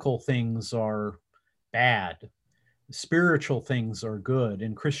physical things are bad, spiritual things are good,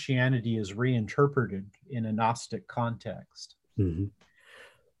 and Christianity is reinterpreted in a Gnostic context. Mm-hmm.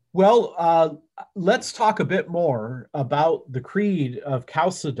 Well, let's talk a bit more about the Creed of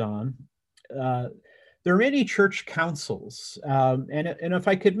Chalcedon. There are many church councils, and if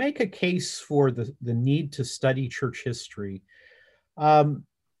I could make a case for the need to study church history,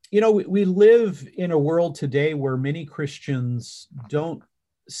 we live in a world today where many Christians don't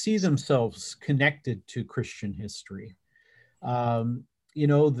see themselves connected to Christian history.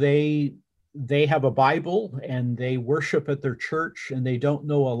 They have a Bible and they worship at their church, and they don't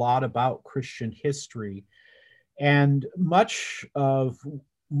know a lot about Christian history. And much of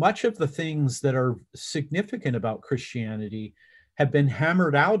the things that are significant about Christianity have been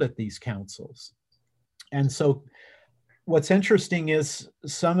hammered out at these councils. And so what's interesting is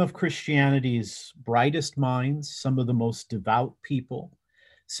some of Christianity's brightest minds, some of the most devout people,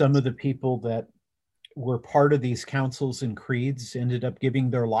 some of the people that were part of these councils and creeds ended up giving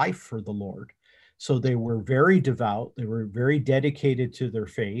their life for the Lord. So they were very devout. They were very dedicated to their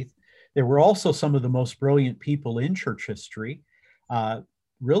faith. There were also some of the most brilliant people in church history,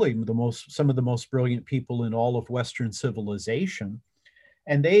 really some of the most brilliant people in all of Western civilization.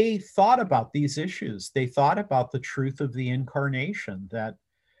 And they thought about these issues. They thought about the truth of the incarnation, that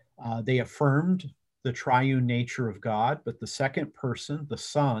they affirmed the triune nature of God, but the second person, the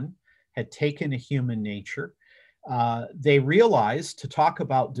Son, had taken a human nature. They realized to talk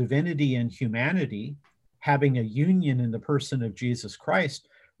about divinity and humanity, having a union in the person of Jesus Christ,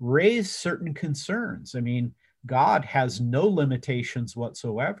 raised certain concerns. I mean, God has no limitations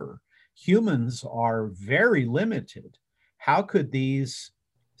whatsoever. Humans are very limited. How could these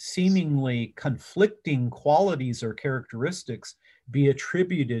seemingly conflicting qualities or characteristics be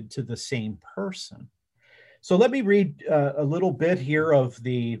attributed to the same person? So let me read a little bit here of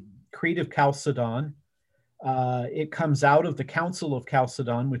the Creed of Chalcedon. It comes out of the Council of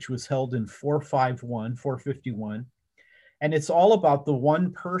Chalcedon, which was held in 451. And it's all about the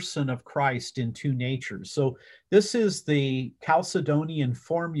one person of Christ in two natures. So this is the Chalcedonian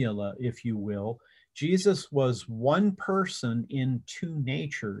formula, if you will. Jesus was one person in two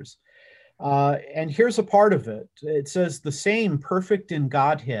natures. And here's a part of it. It says, the same, perfect in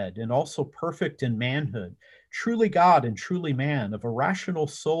Godhead and also perfect in manhood, truly God and truly man, of a rational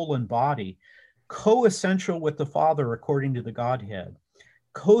soul and body, co-essential with the Father according to the Godhead,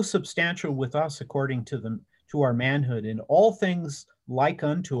 co-substantial with us according to our manhood, in all things like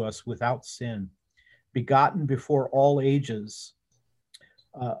unto us without sin, begotten before all ages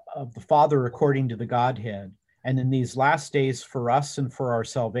of the Father according to the Godhead, and in these last days for us and for our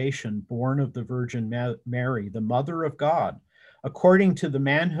salvation, born of the Virgin Mary, the Mother of God, according to the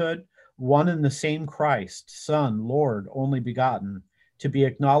manhood, one and the same Christ, Son, Lord, only begotten, to be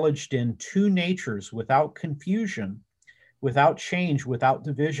acknowledged in two natures without confusion, without change, without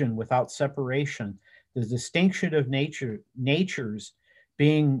division, without separation, the distinction of natures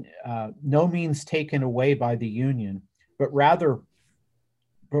being no means taken away by the union, but rather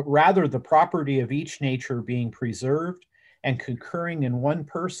the property of each nature being preserved and concurring in one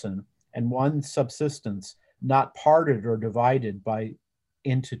person and one subsistence, not parted or divided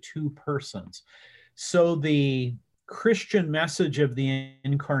into two persons. So the Christian message of the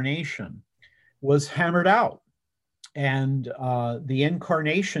incarnation was hammered out. And the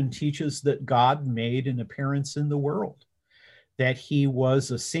incarnation teaches that God made an appearance in the world, that he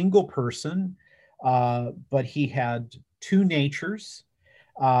was a single person, but he had two natures.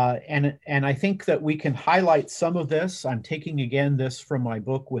 And I think that we can highlight some of this. I'm taking again this from my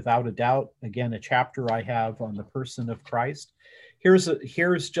book, Without a Doubt, again, a chapter I have on the person of Christ.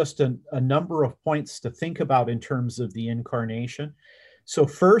 Here's just a number of points to think about in terms of the incarnation. So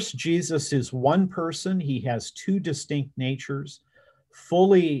first, Jesus is one person. He has two distinct natures,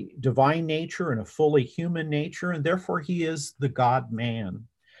 fully divine nature and a fully human nature, and therefore he is the God-man.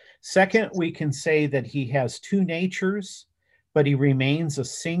 Second, we can say that he has two natures, but he remains a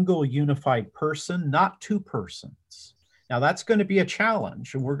single unified person, not two persons. Now that's going to be a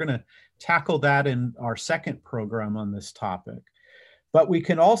challenge, and we're going to tackle that in our second program on this topic. But we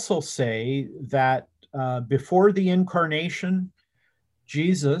can also say that before the incarnation,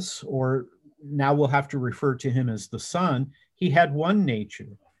 Jesus, or now we'll have to refer to him as the Son, he had one nature,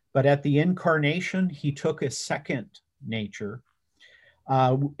 but at the incarnation, he took a second nature,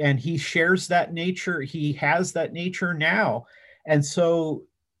 and he shares that nature. He has that nature now. And so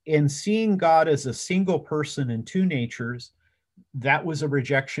in seeing God as a single person in two natures, that was a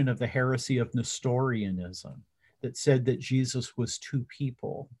rejection of the heresy of Nestorianism that said that Jesus was two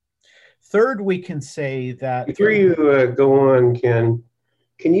people. Third, we can say that... Before you go on, Ken,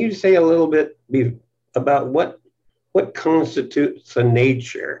 can you say a little bit about what constitutes a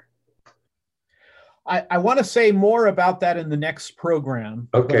nature? I want to say more about that in the next program.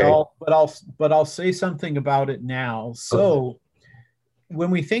 Okay. But I'll say something about it now. So when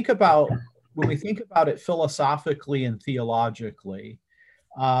we think about it philosophically and theologically,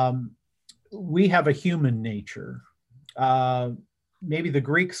 we have a human nature. Maybe the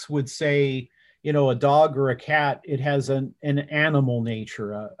Greeks would say, a dog or a cat, it has an animal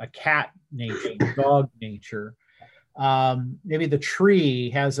nature, a cat nature, a dog nature. Maybe the tree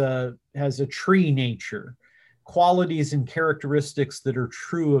has a tree nature, qualities and characteristics that are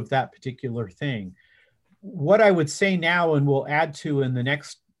true of that particular thing. What I would say now, and we'll add to in the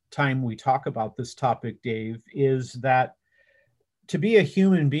next time we talk about this topic, Dave, is that to be a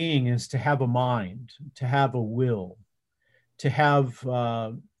human being is to have a mind, to have a will, to have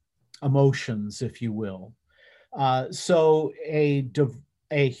emotions, if you will. So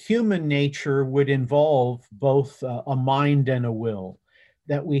a human nature would involve both a mind and a will,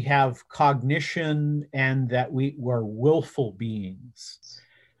 that we have cognition and that we are willful beings.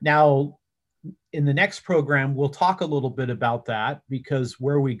 Now, in the next program, we'll talk a little bit about that, because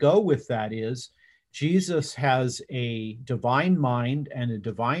where we go with that is Jesus has a divine mind and a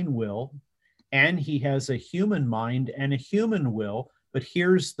divine will, and he has a human mind and a human will. But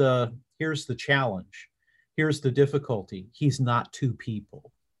here's the challenge. Here's the difficulty. He's not two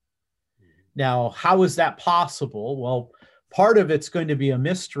people. Now, how is that possible? Well, part of it's going to be a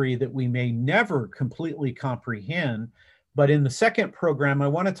mystery that we may never completely comprehend. But in the second program, I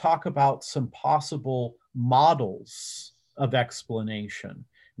want to talk about some possible models of explanation.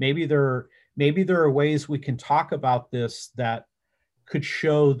 Maybe there are ways we can talk about this that could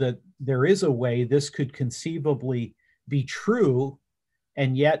show that there is a way this could conceivably be true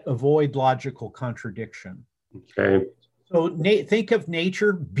and yet avoid logical contradiction. Okay. So think of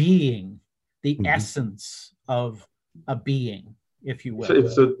nature being the essence of a being, if you will. So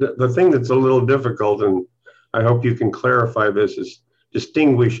it's the thing that's a little difficult, and I hope you can clarify this, is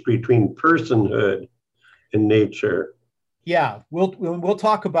distinguish between personhood and nature. Yeah, we'll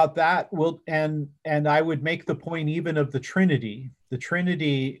talk about that. And I would make the point even of the Trinity. The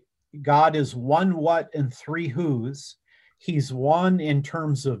Trinity, God is one what and three whos. He's one in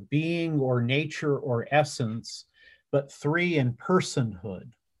terms of being or nature or essence, but three in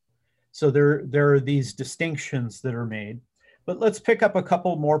personhood. So there are these distinctions that are made. But let's pick up a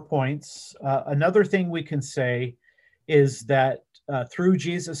couple more points. Another thing we can say is that through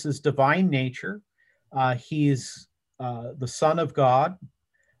Jesus's divine nature, he's the Son of God.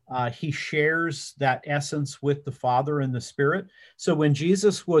 He shares that essence with the Father and the Spirit. So when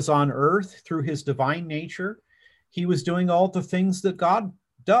Jesus was on earth through his divine nature, he was doing all the things that God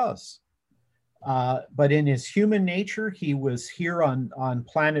does. But in his human nature, he was here on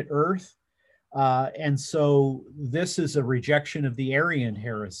planet Earth. And so this is a rejection of the Arian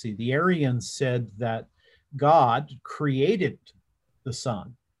heresy. The Arians said that God created the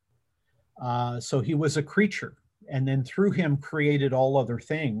Son. So he was a creature, and then through him created all other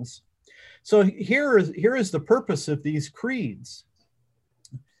things. So here is the purpose of these creeds.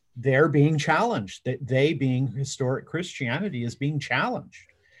 They're being challenged. That they, being historic Christianity, is being challenged.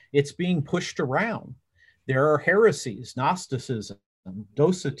 It's being pushed around. There are heresies, Gnosticism,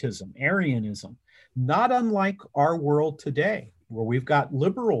 Docetism, Arianism, not unlike our world today, where we've got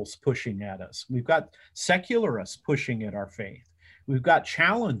liberals pushing at us. We've got secularists pushing at our faith. We've got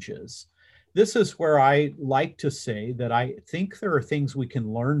challenges. This is where I like to say that I think there are things we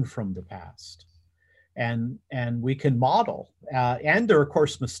can learn from the past, and we can model. And there are, of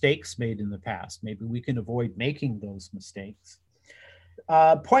course, mistakes made in the past. Maybe we can avoid making those mistakes.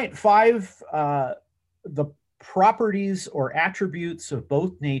 Point 5, the properties or attributes of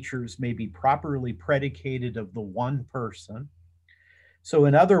both natures may be properly predicated of the one person. So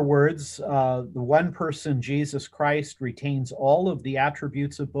in other words, the one person, Jesus Christ, retains all of the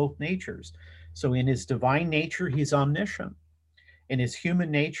attributes of both natures. So in his divine nature, he's omniscient. In his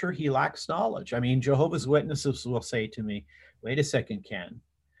human nature, he lacks knowledge. I mean, Jehovah's Witnesses will say to me, wait a second, Ken,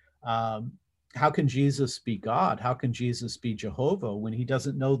 how can Jesus be God? How can Jesus be Jehovah when he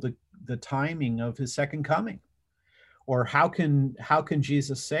doesn't know the timing of his second coming? Or how can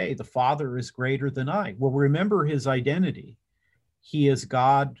Jesus say the Father is greater than I? Well, remember his identity. He is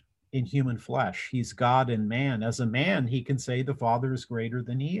God in human flesh. He's God in man. As a man, he can say the Father is greater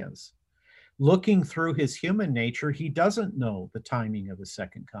than he is. Looking through his human nature, he doesn't know the timing of his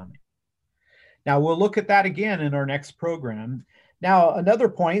second coming. Now, we'll look at that again in our next program. Now, another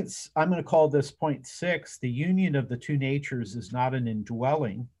point, I'm going to call this point 6, the union of the two natures is not an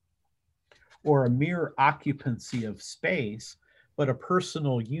indwelling or a mere occupancy of space, but a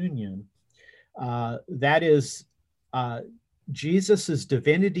personal union. That is, Jesus's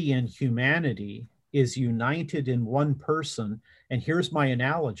divinity and humanity is united in one person. And here's my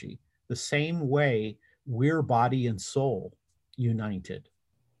analogy: the same way we're body and soul united.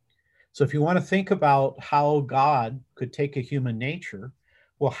 So if you want to think about how God could take a human nature,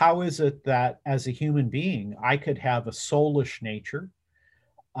 well, how is it that as a human being, I could have a soulish nature,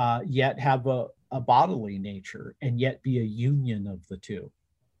 yet have a bodily nature, and yet be a union of the two?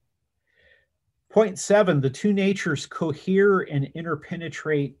 Point 7, the two natures cohere and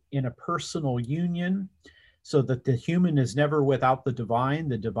interpenetrate in a personal union, so that the human is never without the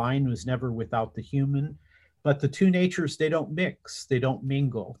divine was never without the human. But the two natures, they don't mix, they don't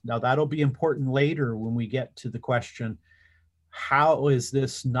mingle. Now, that'll be important later when we get to the question, how is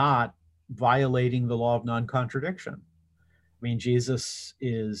this not violating the law of non-contradiction? I mean, Jesus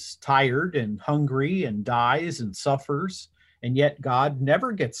is tired and hungry and dies and suffers, and yet God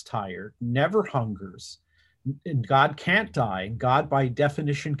never gets tired, never hungers. And God can't die. God, by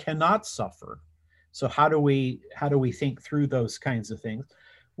definition, cannot suffer. So how do we think through those kinds of things?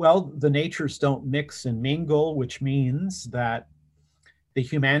 Well, the natures don't mix and mingle, which means that the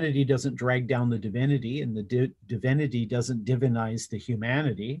humanity doesn't drag down the divinity, and the divinity doesn't divinize the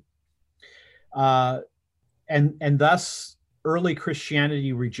humanity. And thus, early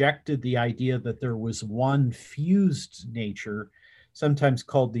Christianity rejected the idea that there was one fused nature, sometimes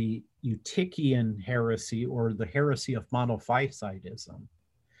called the Eutychian heresy or the heresy of monophysitism.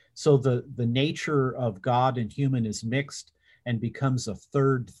 So the nature of God and human is mixed and becomes a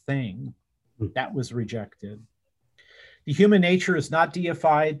third thing. That was rejected. The human nature is not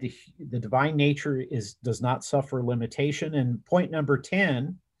deified. The divine nature does not suffer limitation. And point number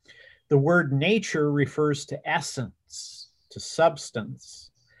 10, the word nature refers to essence, to substance,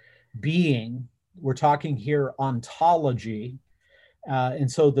 being. We're talking here ontology. And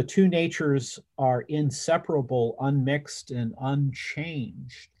so the two natures are inseparable, unmixed, and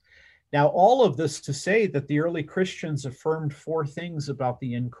unchanged. Now, all of this to say that the early Christians affirmed 4 things about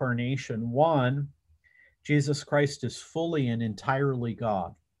the incarnation. 1, Jesus Christ is fully and entirely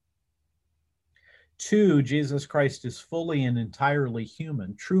God. 2, Jesus Christ is fully and entirely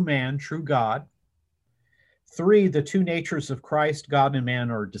human, true man, true God. 3, the two natures of Christ, God and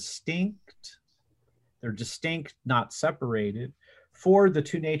man, are distinct. They're distinct, not separated. for the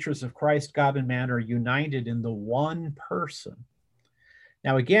two natures of Christ, God and man, are united in the one person.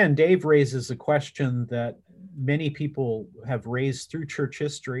 Now, again, Dave raises a question that many people have raised through church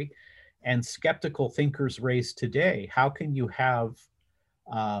history and skeptical thinkers raise today. How can you have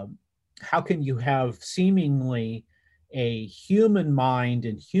seemingly a human mind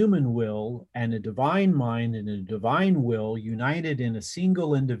and human will and a divine mind and a divine will united in a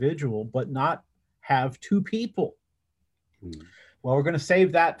single individual, but not have two people? Well, we're going to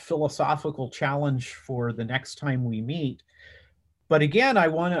save that philosophical challenge for the next time we meet. But again, I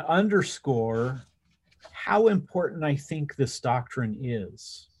want to underscore how important I think this doctrine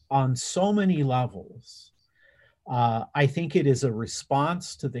is on so many levels. I think it is a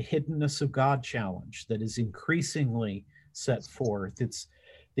response to the hiddenness of God challenge that is increasingly set forth. It's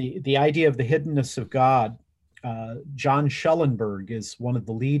the idea of the hiddenness of God. John Schellenberg is one of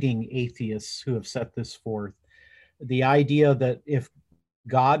the leading atheists who have set this forth. The idea that if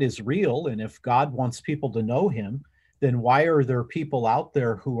God is real and if God wants people to know him, then why are there people out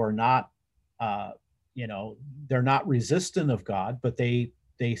there who are not, they're not resistant of God, but they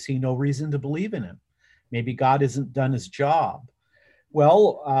see no reason to believe in him? Maybe God isn't done his job.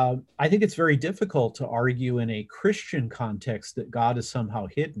 Well, I think it's very difficult to argue in a Christian context that God is somehow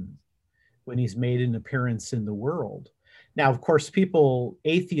hidden when he's made an appearance in the world. Now, of course,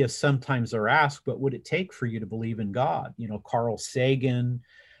 atheists sometimes are asked, what would it take for you to believe in God? Carl Sagan,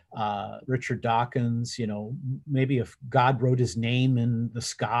 Richard Dawkins, maybe if God wrote his name in the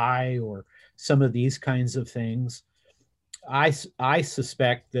sky or some of these kinds of things. I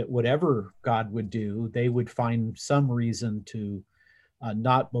suspect that whatever God would do, they would find some reason to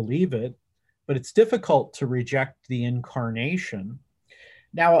not believe it. But it's difficult to reject the incarnation.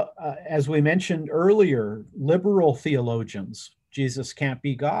 Now, as we mentioned earlier, liberal theologians, Jesus can't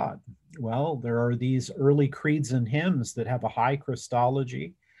be God. Well, there are these early creeds and hymns that have a high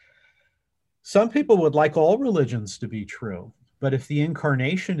Christology. Some people would like all religions to be true, but if the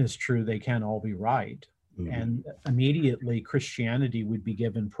incarnation is true, they can't all be right. Mm-hmm. And immediately Christianity would be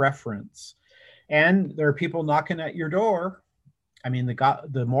given preference. And there are people knocking at your door. I mean,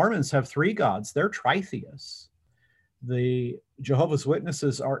 the Mormons have three gods. They're tritheists. The Jehovah's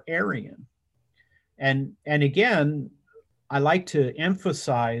Witnesses are Arian. And again, I like to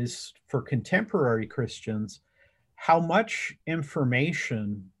emphasize for contemporary Christians how much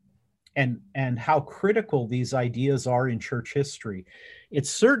information and how critical these ideas are in church history.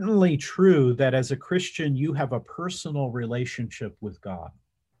 It's certainly true that as a Christian, you have a personal relationship with God.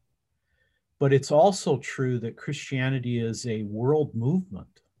 But it's also true that Christianity is a world movement.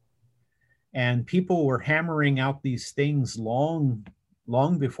 And people were hammering out these things long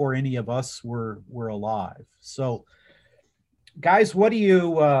before any of us were alive. So, guys, what do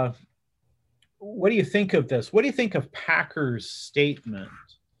you think of this? What do you think of Packer's statement?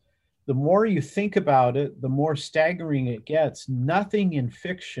 The more you think about it, the more staggering it gets. Nothing in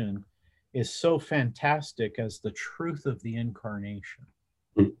fiction is so fantastic as the truth of the incarnation.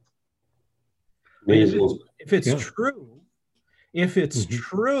 If it's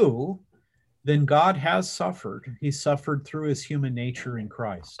true, then God has suffered. He suffered through his human nature in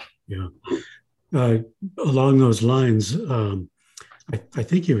Christ. Yeah. Along those lines, I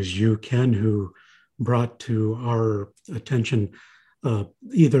think it was you, Ken, who brought to our attention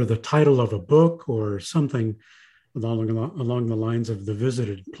either the title of a book or something along the lines of The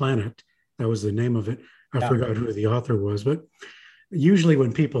Visited Planet. That was the name of it. I forgot who the author was, but usually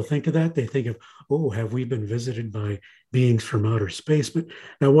when people think of that, they think of, oh, have we been visited by beings from outer space? But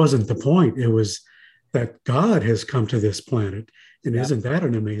that wasn't the point. It was that God has come to this planet. And isn't that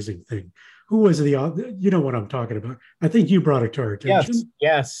an amazing thing? Who was the author? You know what I'm talking about. I think you brought it to our attention.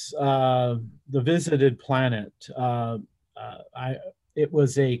 Yes. The Visited Planet. It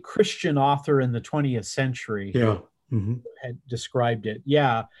was a Christian author in the 20th century who had described it.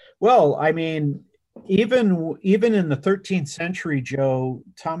 Yeah. Well, I mean, even in the 13th century, Joe,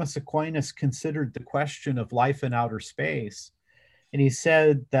 Thomas Aquinas considered the question of life in outer space. And he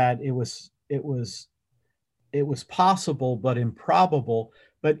said that it was possible, but improbable.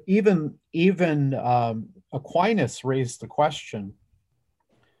 But even Aquinas raised the question,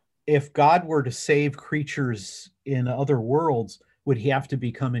 if God were to save creatures in other worlds, would he have to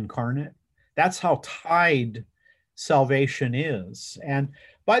become incarnate? That's how tied salvation is. And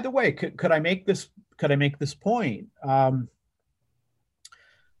by the way, could I make this point? I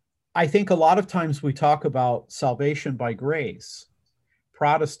think a lot of times we talk about salvation by grace.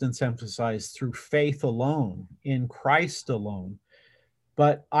 Protestants emphasize through faith alone, in Christ alone.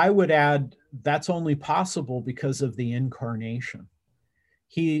 But I would add that's only possible because of the incarnation.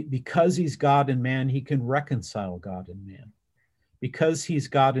 Because he's God and man, he can reconcile God and man. because he's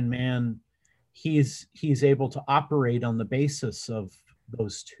God and man, he's able to operate on the basis of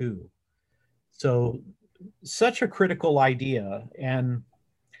those two. So such a critical idea. And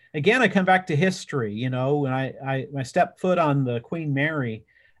again, I come back to history. When I step foot on the Queen Mary,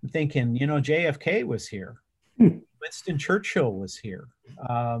 I'm thinking, JFK was here. Winston Churchill was here.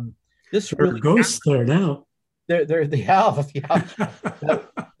 This there really are ghosts there now. Yeah.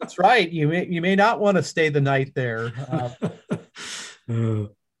 That's right. You may not want to stay the night there.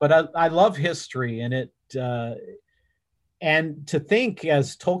 But I love history, and and to think,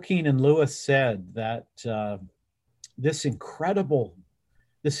 as Tolkien and Lewis said, that this incredible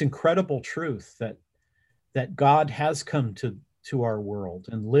truth that God has come to our world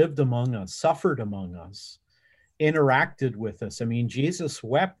and lived among us, suffered among us, interacted with us. I mean, Jesus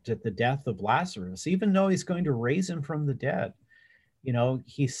wept at the death of Lazarus, even though he's going to raise him from the dead.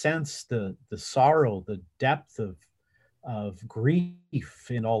 He sensed the sorrow, the depth of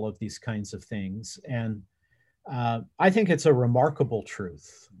grief in all of these kinds of things. And I think it's a remarkable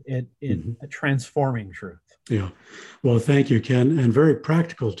truth, a transforming truth. Yeah. Well, thank you, Ken. And very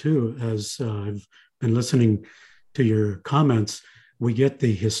practical too, as I've been listening to your comments. We get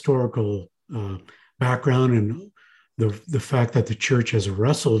the historical background and the fact that the church has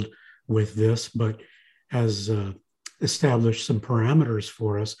wrestled with this, but has established some parameters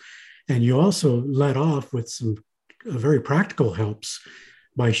for us. And you also let off with some very practical helps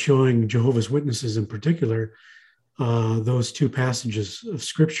by showing Jehovah's Witnesses in particular those two passages of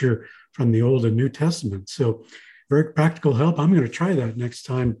scripture from the Old and New Testament. So very practical help. I'm going to try that next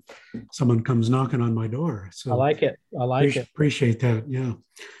time someone comes knocking on my door. So I like it. Appreciate that. Yeah.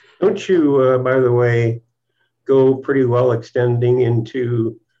 Don't you, by the way, go pretty well extending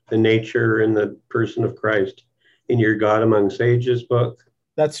into the nature and the person of Christ in your God Among Sages book?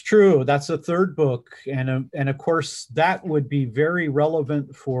 That's true. That's the third book. And of course, that would be very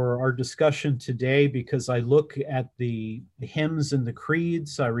relevant for our discussion today, because I look at the hymns and the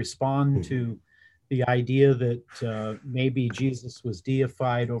creeds. I respond to the idea that maybe Jesus was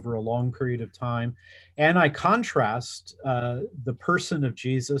deified over a long period of time. And I contrast the person of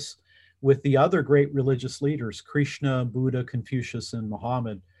Jesus with the other great religious leaders, Krishna, Buddha, Confucius, and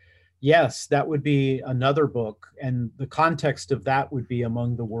Muhammad. Yes, that would be another book. And the context of that would be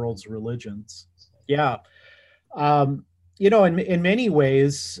among the world's religions. Yeah. In many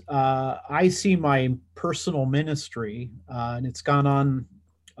ways, I see my personal ministry, and it's gone on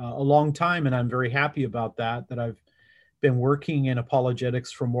a long time, and I'm very happy about that I've been working in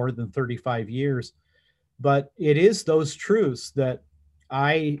apologetics for more than 35 years. But it is those truths that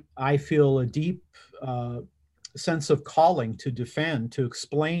I feel a deep sense of calling to defend, to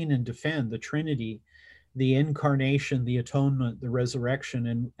explain and defend the Trinity, the incarnation, the atonement, the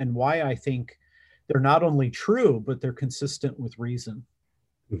resurrection, and why I think they're not only true, but they're consistent with reason.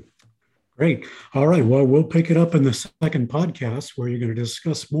 Great. All right. Well, we'll pick it up in the second podcast, where you're going to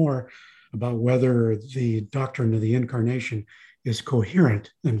discuss more about whether the doctrine of the incarnation is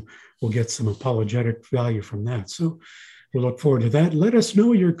coherent, and we'll get some apologetic value from that. So we'll look forward to that. Let us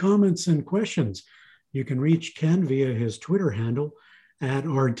know your comments and questions. You can reach Ken via his Twitter handle at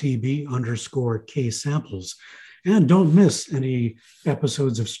RTB_K-Samples. And don't miss any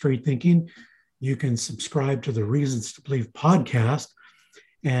episodes of Straight Thinking. You can subscribe to the Reasons to Believe podcast,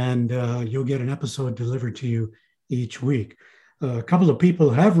 and you'll get an episode delivered to you each week. A couple of people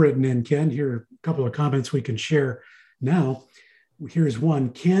have written in, Ken. Here are a couple of comments we can share now. Here's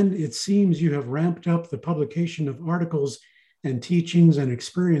one. Ken, it seems you have ramped up the publication of articles and teachings and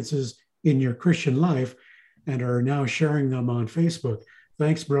experiences in your Christian life and are now sharing them on Facebook.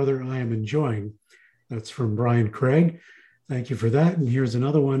 Thanks, brother. I am enjoying. That's from Brian Craig. Thank you for that. And here's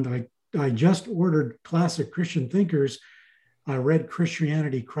another one. I just ordered Classic Christian Thinkers. I read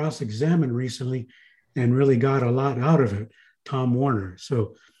Christianity Cross-Examined recently and really got a lot out of it. Tom Warner.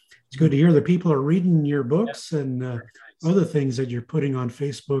 So it's good to hear that people are reading your books and other things that you're putting on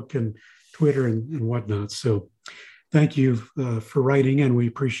Facebook and Twitter and whatnot. So thank you for writing in. We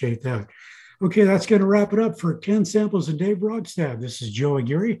appreciate that. Okay, that's going to wrap it up for Ken Samples and Dave Rogstad. This is Joe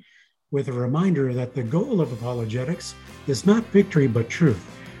Aguirre with a reminder that the goal of apologetics is not victory, but truth.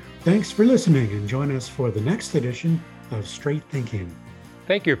 Thanks for listening, and join us for the next edition of Straight Thinking.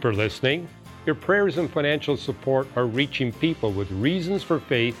 Thank you for listening. Your prayers and financial support are reaching people with reasons for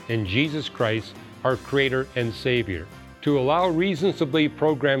faith in Jesus Christ, our Creator and Savior. To allow Reasons to Believe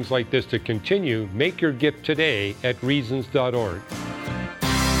programs like this to continue, make your gift today at reasons.org.